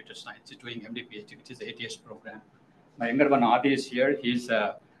in computer science. He's doing MD PhD, which is the 8 years program. My younger one, Adi, is here. He's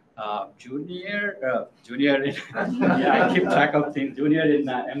junior in, yeah, I keep track of things. Junior in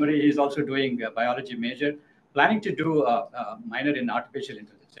Emory. He's also doing a biology major, planning to do a minor in artificial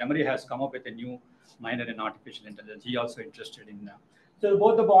intelligence. Emory has come up with a new minor in artificial intelligence. He also interested in so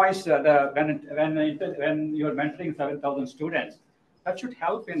both the boys, when you're mentoring 7,000 students, that should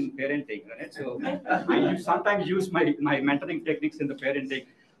help in parenting, right? So I sometimes use my mentoring techniques in the parenting,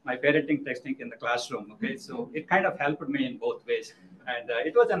 my parenting technique in the classroom. Okay, so it kind of helped me in both ways, and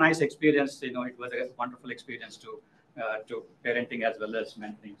it was a nice experience. It was a wonderful experience to parenting as well as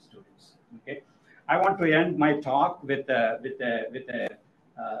mentoring students. Okay, I want to end my talk with a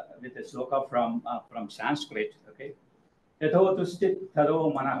sloka from Sanskrit. Okay, yatho tustit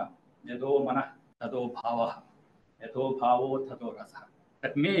tado manah, yado manah tado bhavah.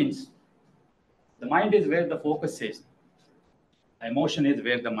 That means the mind is where the focus is. The emotion is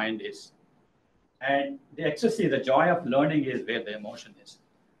where the mind is. And the ecstasy, the joy of learning is where the emotion is.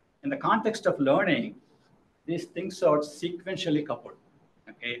 In the context of learning, these things are sequentially coupled.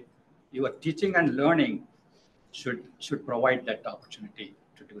 Okay, your teaching and learning should provide that opportunity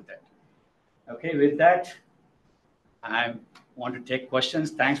to do that. Okay, with that, I want to take questions.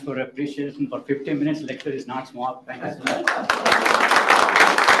 Thanks for appreciation for 15 minutes. Lecture is not small. Thank you so much.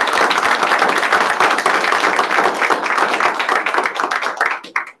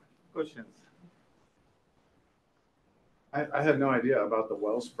 Questions? I had no idea about the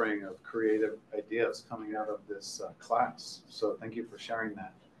wellspring of creative ideas coming out of this class. So thank you for sharing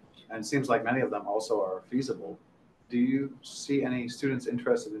that. And it seems like many of them also are feasible do you see any students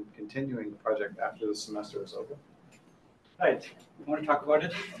interested in continuing the project after the semester is over? Right. You want to talk about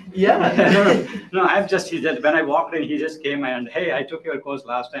it? Yeah. No, when I walked in, he just came and, hey, I took your course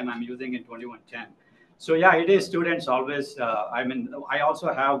last time, I'm using in 2110. So yeah, it is students always, I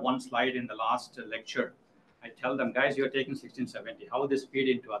also have one slide in the last lecture. I tell them, guys, you're taking 1670, how this feed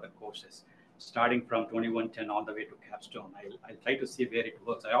into other courses, starting from 2110 all the way to capstone. I'll try to see where it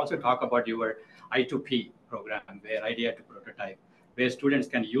works. I also talk about your I2P program, where idea to prototype, where students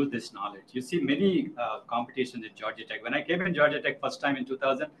can use this knowledge. You see many competitions in Georgia Tech. When I came in Georgia Tech first time in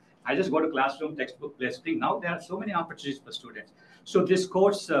 2000, I just go to classroom, textbook, play screen. Now there are so many opportunities for students. So this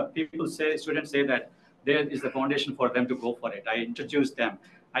course, students say that there is the foundation for them to go for it. I introduce them.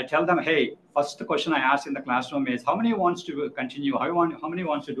 I tell them, hey, first question I ask in the classroom is, how many wants to continue? How many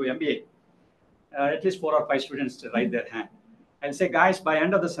wants to do MBA? At least 4 or 5 students to raise their hand. I'll say, guys, by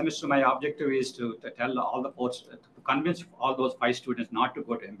end of the semester, my objective is to tell all the folks, to convince all those 5 students not to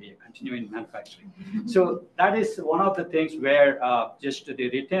go to MBA, continue in manufacturing. So that is one of the things where just the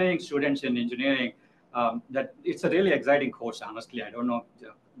retaining students in engineering, that it's a really exciting course, honestly. I don't know,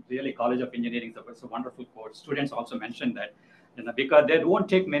 really College of Engineering is a wonderful course. Students also mentioned that, because they won't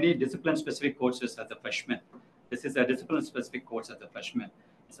take many discipline-specific courses as a freshman. This is a discipline-specific course as a freshman.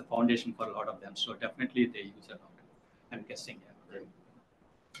 It's a foundation for a lot of them. So definitely they use a lot. I'm guessing, yeah.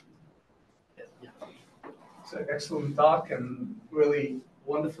 Yeah. It's an excellent talk and really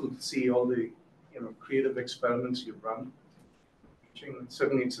wonderful to see all the creative experiments you've run.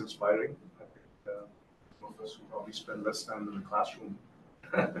 Certainly, it's inspiring. I think some of us who probably spend less time in the classroom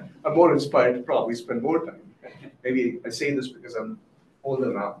are more inspired to probably spend more time. Maybe I say this because I'm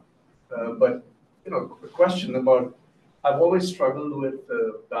older now, but a question about I've always struggled with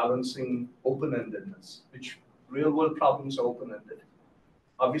balancing open-endedness, which real-world problems are open-ended.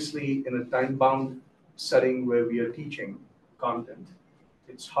 Obviously, in a time-bound setting where we are teaching content,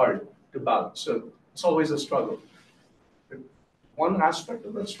 it's hard to balance. So it's always a struggle. But one aspect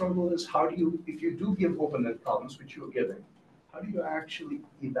of that struggle is how do you, if you do give open-ended problems, which you're giving, how do you actually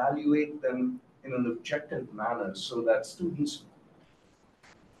evaluate them in an objective manner so that students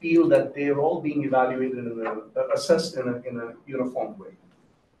feel that they're all being evaluated and assessed in a uniform way?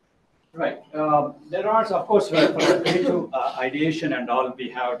 Right. There are, of course, for the creative ideation and all, we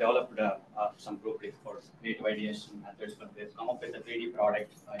have developed some rubric for creative ideation methods, but they've come up with a 3D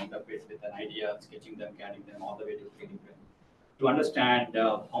product interface with an idea, sketching them, getting them all the way to 3D print. To understand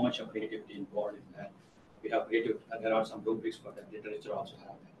how much of creativity involved in that, we have there are some rubrics for that. Literature also have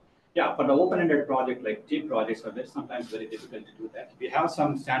that. Yeah, for the open-ended project, like team projects, are sometimes very difficult to do that. We have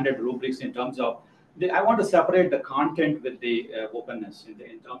some standard rubrics in terms of, I want to separate the content with the openness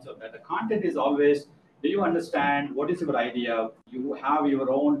in terms of that. The content is always, do you understand what is your idea? You have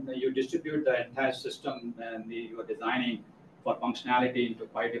your own, you distribute the entire system and you are designing for functionality into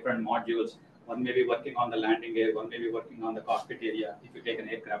 5 different modules. One may be working on the landing gear, one may be working on the cockpit area, if you take an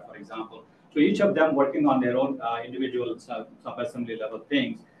aircraft, for example. So each of them working on their own individual sub-assembly level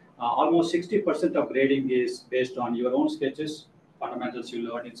things. Almost 60% of grading is based on your own sketches, fundamentals you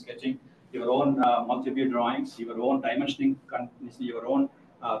learned in sketching, your own multi-view drawings, your own dimensioning, your own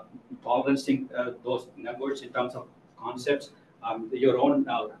tolerancing those numbers in terms of concepts, your own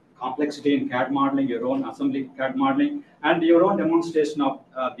complexity in CAD modeling, your own assembly CAD modeling, and your own demonstration of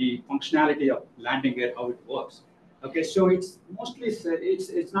the functionality of landing gear, how it works. Okay, so it's mostly,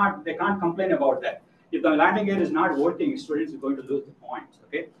 it's not, they can't complain about that. If the landing gear is not working, students are going to lose the points,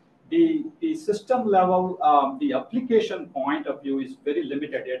 okay? The system level, the application point of view is very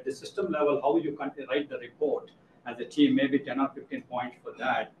limited. At the system level, how you can write the report as a team, maybe 10 or 15 points for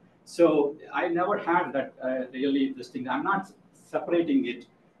that. So I never had that really this thing. I'm not separating it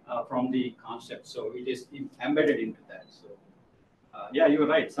from the concept. So it is embedded into that. So yeah, you're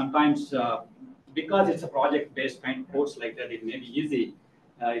right. Sometimes because it's a project-based kind of course like that, it may be easy.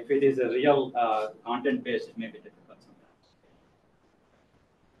 If it is a real content-based, it may be difficult.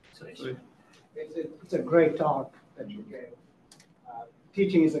 It's a great talk that you gave.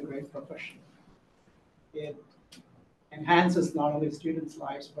 Teaching is a great profession. It enhances not only students'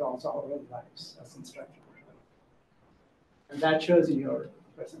 lives, but also our own lives as instructors. And that shows in your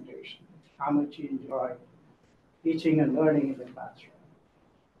presentation how much you enjoy teaching and learning in the classroom.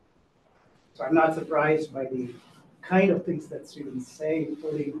 So I'm not surprised by the kind of things that students say,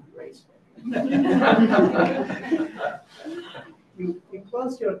 including race. You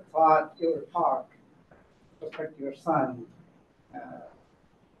closed your talk with respect to your son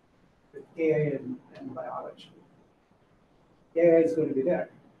with AI and biology. AI is going to be there.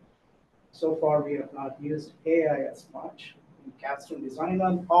 So far, we have not used AI as much in capstone design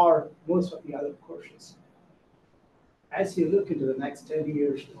or most of the other courses. as you look into the next 10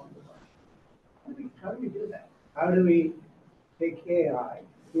 years, how do we do that? How do we take AI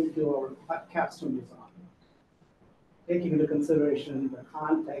into our capstone design, taking into consideration the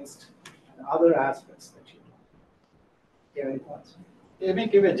context and other aspects that you do? Do you have any thoughts? Let me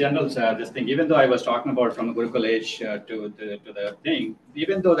give a general this thing. Even though I was talking about from the Gurukul age to the thing,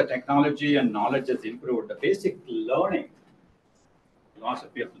 even though the technology and knowledge has improved, the basic learning,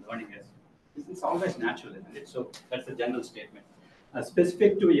 philosophy of learning is always natural, isn't it? So that's a general statement.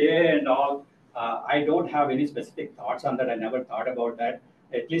 Specific to AI and all, I don't have any specific thoughts on that. I never thought about that.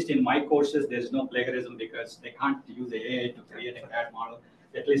 At least in my courses, there's no plagiarism because they can't use AI to create a CAD model.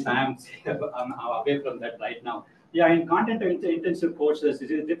 At least I'm away from that right now. Yeah, in content-intensive courses,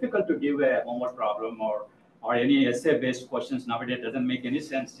 it is difficult to give a homework problem or any essay-based questions nowadays. It doesn't make any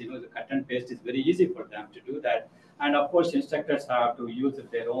sense. You know, the cut and paste is very easy for them to do that. And of course, instructors have to use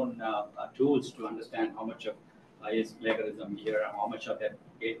their own tools to understand how much of is plagiarism here and how much of that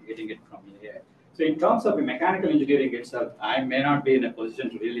getting it from AI. So in terms of the mechanical engineering itself, I may not be in a position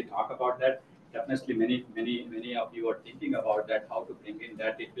to really talk about that. Definitely, many of you are thinking about that, how to bring in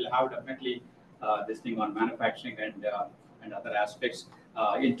that. It will have definitely this thing on manufacturing and other aspects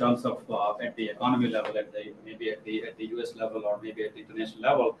in terms of at the economy level, maybe at the US level or maybe at the international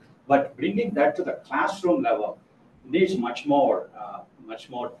level. But bringing that to the classroom level needs much more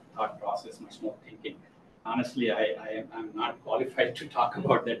thought process, much more thinking. Honestly, I'm not qualified to talk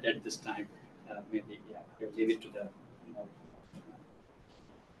about that at this time. Maybe I'll leave it to the.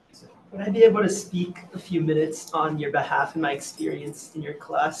 Would I be able to speak a few minutes on your behalf and my experience in your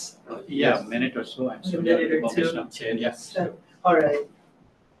class? Yeah, a minute or so. I'm sorry. minute or two. Yes. All right.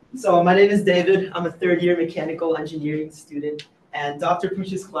 So my name is David. I'm a third-year mechanical engineering student, and Dr.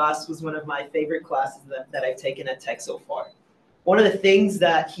 Puch's class was one of my favorite classes that I've taken at Tech so far. One of the things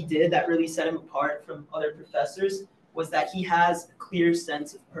that he did that really set him apart from other professors was that he has a clear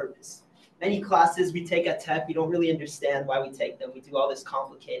sense of purpose. Many classes we take at Tech, we don't really understand why we take them. We do all this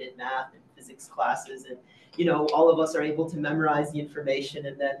complicated math and physics classes, and all of us are able to memorize the information,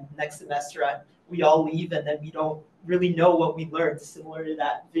 and then next semester we all leave, and then we don't really know what we learned, similar to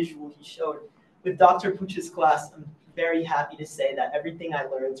that visual he showed. With Dr. Puch's class, I'm very happy to say that everything I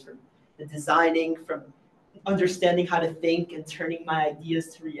learned, from the designing, from understanding how to think and turning my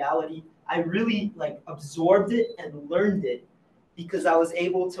ideas to reality, I really absorbed it and learned it because I was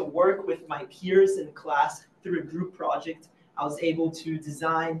able to work with my peers in class through a group project. I was able to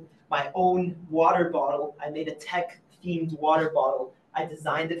design my own water bottle. I made a tech-themed water bottle. I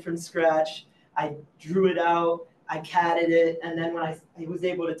designed it from scratch. I drew it out. I CAD'd it. And then when I was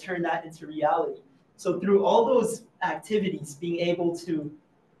able to turn that into reality. So through all those activities, being able to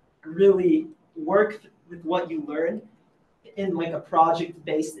really work with what you learn in a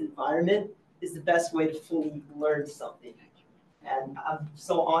project-based environment is the best way to fully learn something. And I'm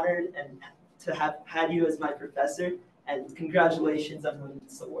so honored and to have had you as my professor, and congratulations on winning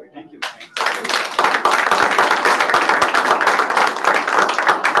this award. Thank you.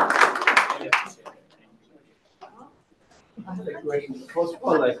 I had a question. First of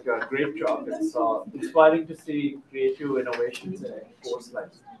all, great job. It's inspiring to see creative innovations in a course like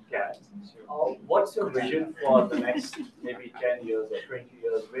CAD. What's your vision for the next maybe 10 years or 20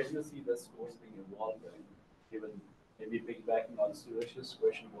 years? Where do you see this course being evolved, given maybe piggybacking on Suresh's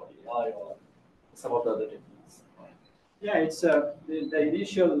question about AI or some of the other techniques? Yeah, it's the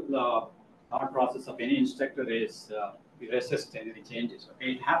initial thought process of any instructor is we resist any changes.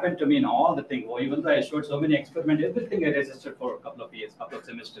 Okay, it happened to me in all the things. Even though I showed so many experiments, everything I resisted for a couple of years, couple of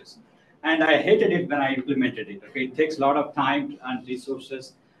semesters, and I hated it when I implemented it. Okay, it takes a lot of time and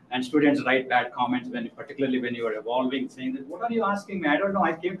resources, and students write bad comments particularly when you are evolving, saying that, what are you asking me? I don't know.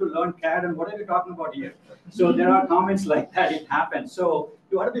 I came to learn CAD, and what are you talking about here? So there are comments like that. It happens. So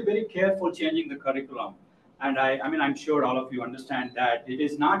you have to be very careful changing the curriculum. And I mean, I'm sure all of you understand that it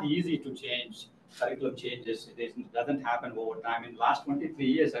is not easy to change curriculum changes. It doesn't happen over time. In the last 23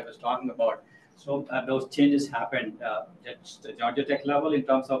 years, I was talking about, so those changes happened at the Georgia Tech level in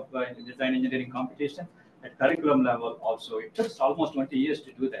terms of design engineering competition, at curriculum level also. It took almost 20 years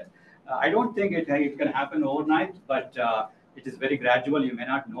to do that. I don't think it can happen overnight, but it is very gradual. You may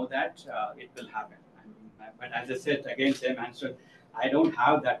not know that. It will happen. But as I said, again, same answer. I don't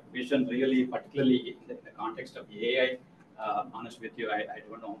have that vision really, particularly in the context of the AI. Honest with you, I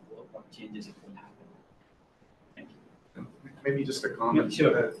don't know what changes it will happen. Thank you. Maybe just a comment.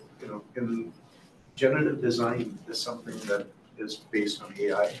 Sure. In generative design is something that is based on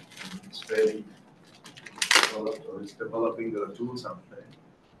AI. It's very developed, or it's developing the tools out there.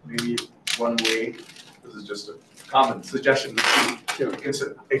 Maybe one way, this is just a common suggestion,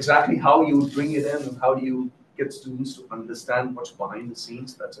 consider exactly how you bring it in and how do you get students to understand what's behind the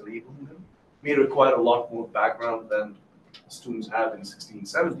scenes that's enabling them. May require a lot more background than students have in 16,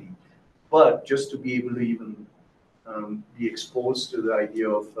 17, but just to be able to even be exposed to the idea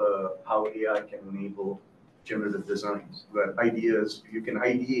of how AI can enable generative designs, where ideas, you can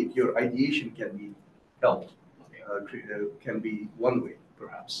ideate, your ideation can be helped, can be one way,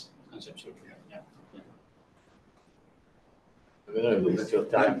 perhaps. Conceptual, yeah. I don't know if we still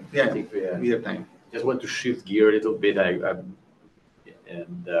have time. Yeah, I think we have time. just want to shift gear a little bit.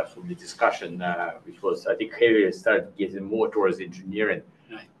 From the discussion, which was, I think, heavier, started getting more towards engineering.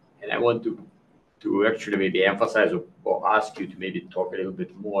 Right. And I want to actually maybe emphasize or ask you to maybe talk a little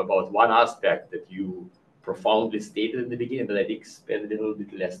bit more about one aspect that you profoundly stated in the beginning, but I think spend a little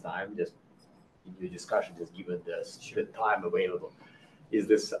bit less time just in your discussion, just given the time available, is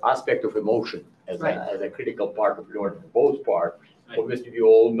this aspect of emotion as a critical part of learning, both parts. Right. Obviously, we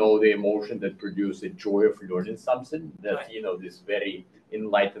all know the emotion that produces the joy of learning something, that, right, this very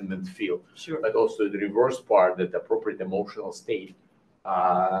enlightenment feel. Sure. But also the reverse part, that appropriate emotional state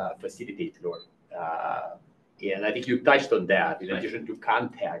facilitate learning. And I think you touched on that in addition to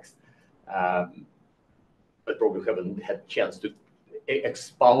context, but probably haven't had a chance to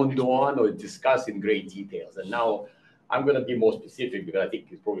expound on or discuss in great details. And now I'm going to be more specific, because I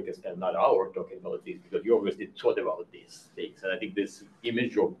think you probably can spend another hour talking about this, because you obviously thought about these things. And I think this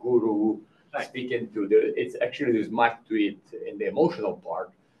image of guru speaking to it's actually, there's much to it in the emotional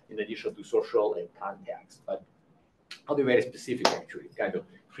part, in addition to social and context. But I'll be very specific, actually, kind of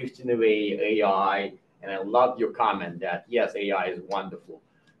shifting away AI. And I love your comment that, yes, AI is wonderful,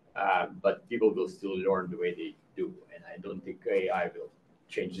 but people will still learn the way they do. And I don't think AI will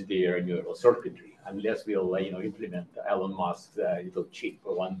change their neural circuitry unless we'll implement Elon Musk's little chip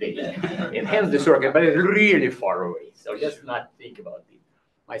for one day, enhance the circuit, but it's really far away. So let's not think about it.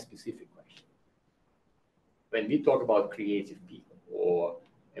 My specific question: when we talk about creative people or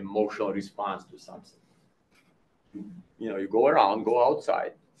emotional response to something, you go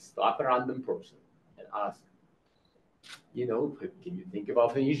outside, stop a random person, and ask, can you think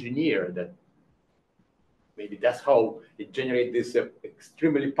about an engineer that maybe that's how it generates this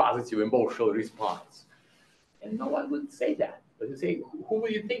extremely positive emotional response? And no one would say that. But you say, who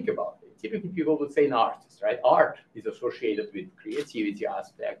will you think about? Typically, people would say an artist, right? Art is associated with creativity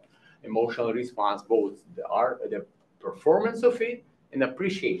aspect, emotional response, both the art, the performance of it, and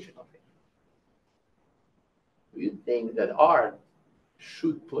appreciation of it. Do you think that art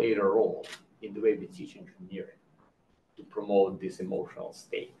should play a role in the way we teach engineering to promote this emotional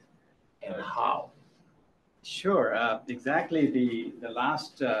state, and how? Sure, exactly. The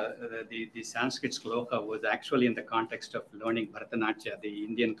last the Sanskrit sloka was actually in the context of learning Bharatanatyam, the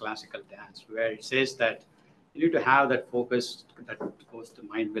Indian classical dance, where it says that you need to have that focus that goes to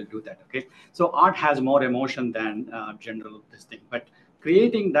mind will do that. Okay, so art has more emotion than general this thing, but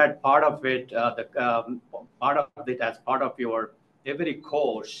creating that part of it, part of it as part of your every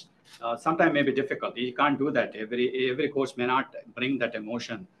course, sometimes may be difficult. You can't do that. Every course may not bring that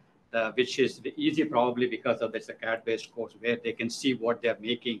emotion. Which is easy probably because of this CAD-based course where they can see what they're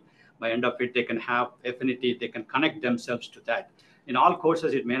making. By end of it, they can have affinity, they can connect themselves to that. In all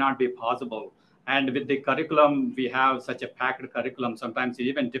courses, it may not be possible. And with the curriculum, we have such a packed curriculum, sometimes it's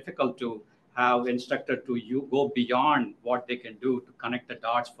even difficult to have instructor to go beyond what they can do to connect the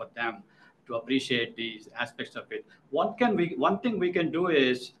dots for them, to appreciate these aspects of it. One thing we can do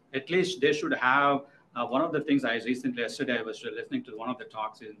is, at least they should have, one of the things yesterday I was listening to one of the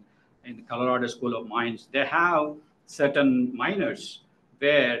talks in the Colorado School of Mines. They have certain minors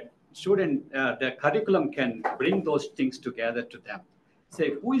where the curriculum can bring those things together to them.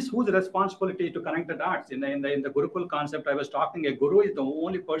 Say, whose responsibility to connect the dots? In the Gurukul concept I was talking, a guru is the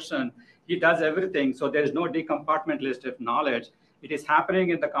only person, he does everything. So there is no decompartmentalist of knowledge. It is happening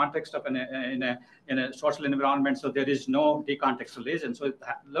in the context of in a social environment. So there is no decontextualization. So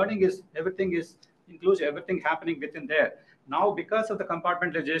learning is, everything is inclusive, everything happening within there. Now, because of the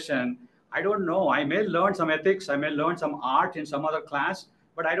compartmentalization, I don't know, I may learn some ethics, I may learn some art in some other class,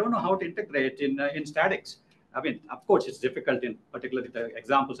 but I don't know how to integrate in statics. I mean, of course, it's difficult in particularly the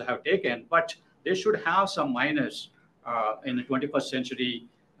examples I have taken, but they should have some minors in the 21st century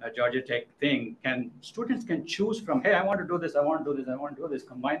Georgia Tech thing. Students can choose from, hey, I want to do this, I want to do this, I want to do this,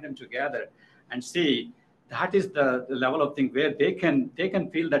 combine them together and see. That is the level of thing where they can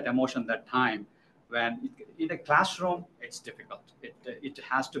feel that emotion, that time. When in a classroom, it's difficult. It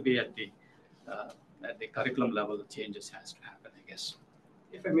has to be at the curriculum level, the changes has to happen, I guess.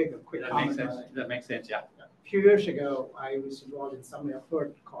 If I make a quick comment. That makes sense, yeah. A few years ago, I was involved in some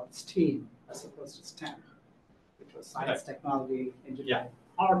effort called STEAM as opposed to STEM, which was science, technology, engineering,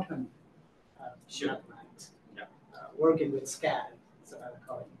 art, and mathematics. working with SCAD, so I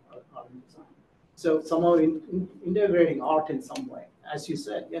call it art and design. So somehow integrating art in some way, as you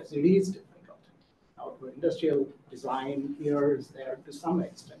said, yes, it is difficult. Now, for industrial design here is there to some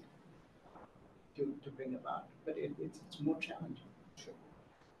extent to bring about, but it's more challenging.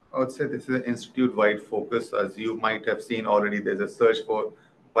 I would say this is an institute-wide focus. As you might have seen already, there's a search for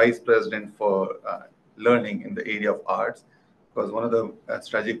vice president for learning in the area of arts, because one of the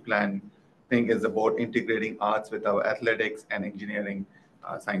strategic plan thing is about integrating arts with our athletics and engineering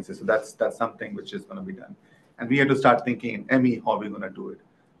sciences. So that's something which is going to be done. And we have to start thinking in ME how we're going to do it.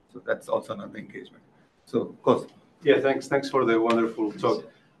 So that's also another engagement. So, of course. Yeah, thanks for the wonderful talk.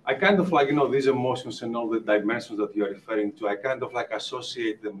 I kind of like, these emotions and all the dimensions that you are referring to, I kind of like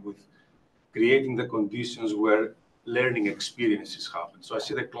associate them with creating the conditions where learning experiences happen. So I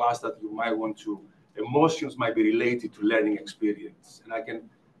see the class that you might want to, emotions might be related to learning experience. And I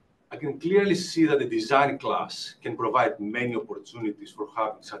can clearly see that the design class can provide many opportunities for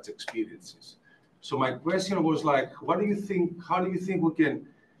having such experiences. So my question was like, how do you think we can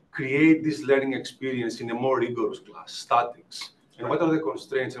create this learning experience in a more rigorous class, statics? And what are the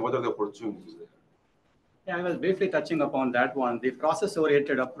constraints and what are the opportunities there? Yeah, I was briefly touching upon that one. The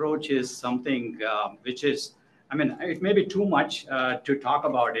process-oriented approach is something which is, it may be too much to talk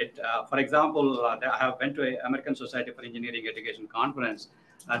about it. For example, I have went to an American Society for Engineering Education conference.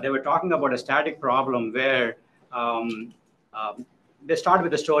 They were talking about a static problem where they start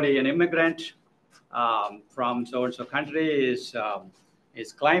with the story. An immigrant from so-and-so country is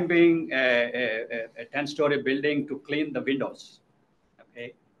climbing a 10-story building to clean the windows.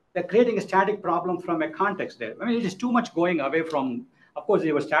 Okay, they're creating a static problem from a context there. It is too much going away from. Of course,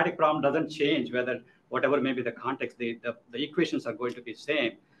 your static problem doesn't change whatever may be the context. The equations are going to be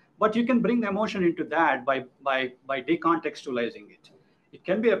same, but you can bring the emotion into that by decontextualizing it. It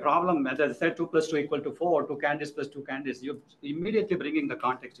can be a problem, as I said, 2 + 2 = 4, 2 candies + 2 candies. You're immediately bringing the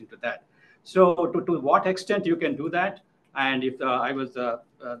context into that. So to what extent you can do that? And if the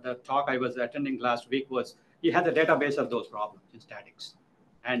talk I was attending last week was, he had a database of those problems in statics.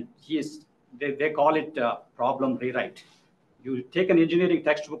 And they call it problem rewrite. You take an engineering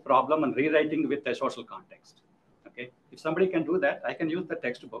textbook problem and rewriting with a social context. Okay, if somebody can do that, I can use the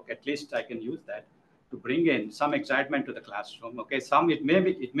textbook. At least I can use that to bring in some excitement to the classroom. Okay, it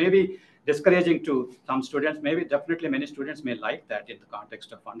may be discouraging to some students. Definitely many students may like that in the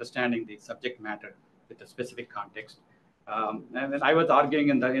context of understanding the subject matter with a specific context. And I was arguing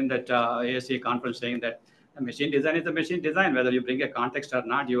in that ASE conference saying that machine design is a machine design. Whether you bring a context or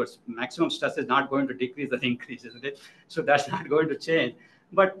not, your maximum stress is not going to decrease or increase, isn't it? So that's not going to change.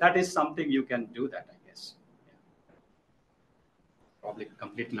 But that is something you can do that, I guess. Yeah. Probably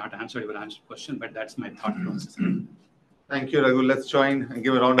completely not answered your question, but that's my thought process. Thank you, Raghu. Let's join and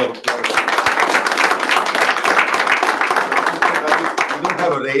give a round of applause. You don't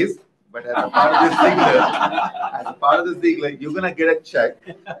have a raise, but as a part of this Zeigler, you're going to get a check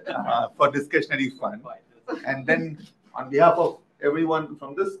for discretionary fund. And then on behalf of everyone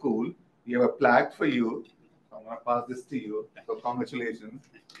from the school, we have a plaque for you. So I'm going to pass this to you. So congratulations.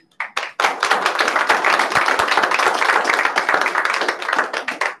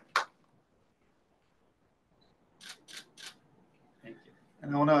 Thank you.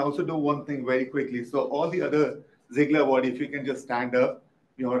 And I want to also do one thing very quickly. So all the other Zeigler Award, if you can just stand up,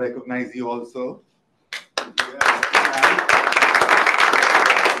 we want to recognize you also.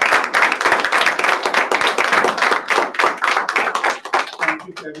 Thank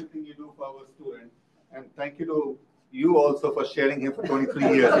you for everything you do for our students. And thank you to you also for sharing him for 23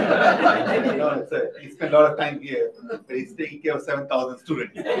 years. He spent a lot of time here, but he's taking care of 7,000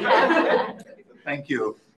 students. So thank you.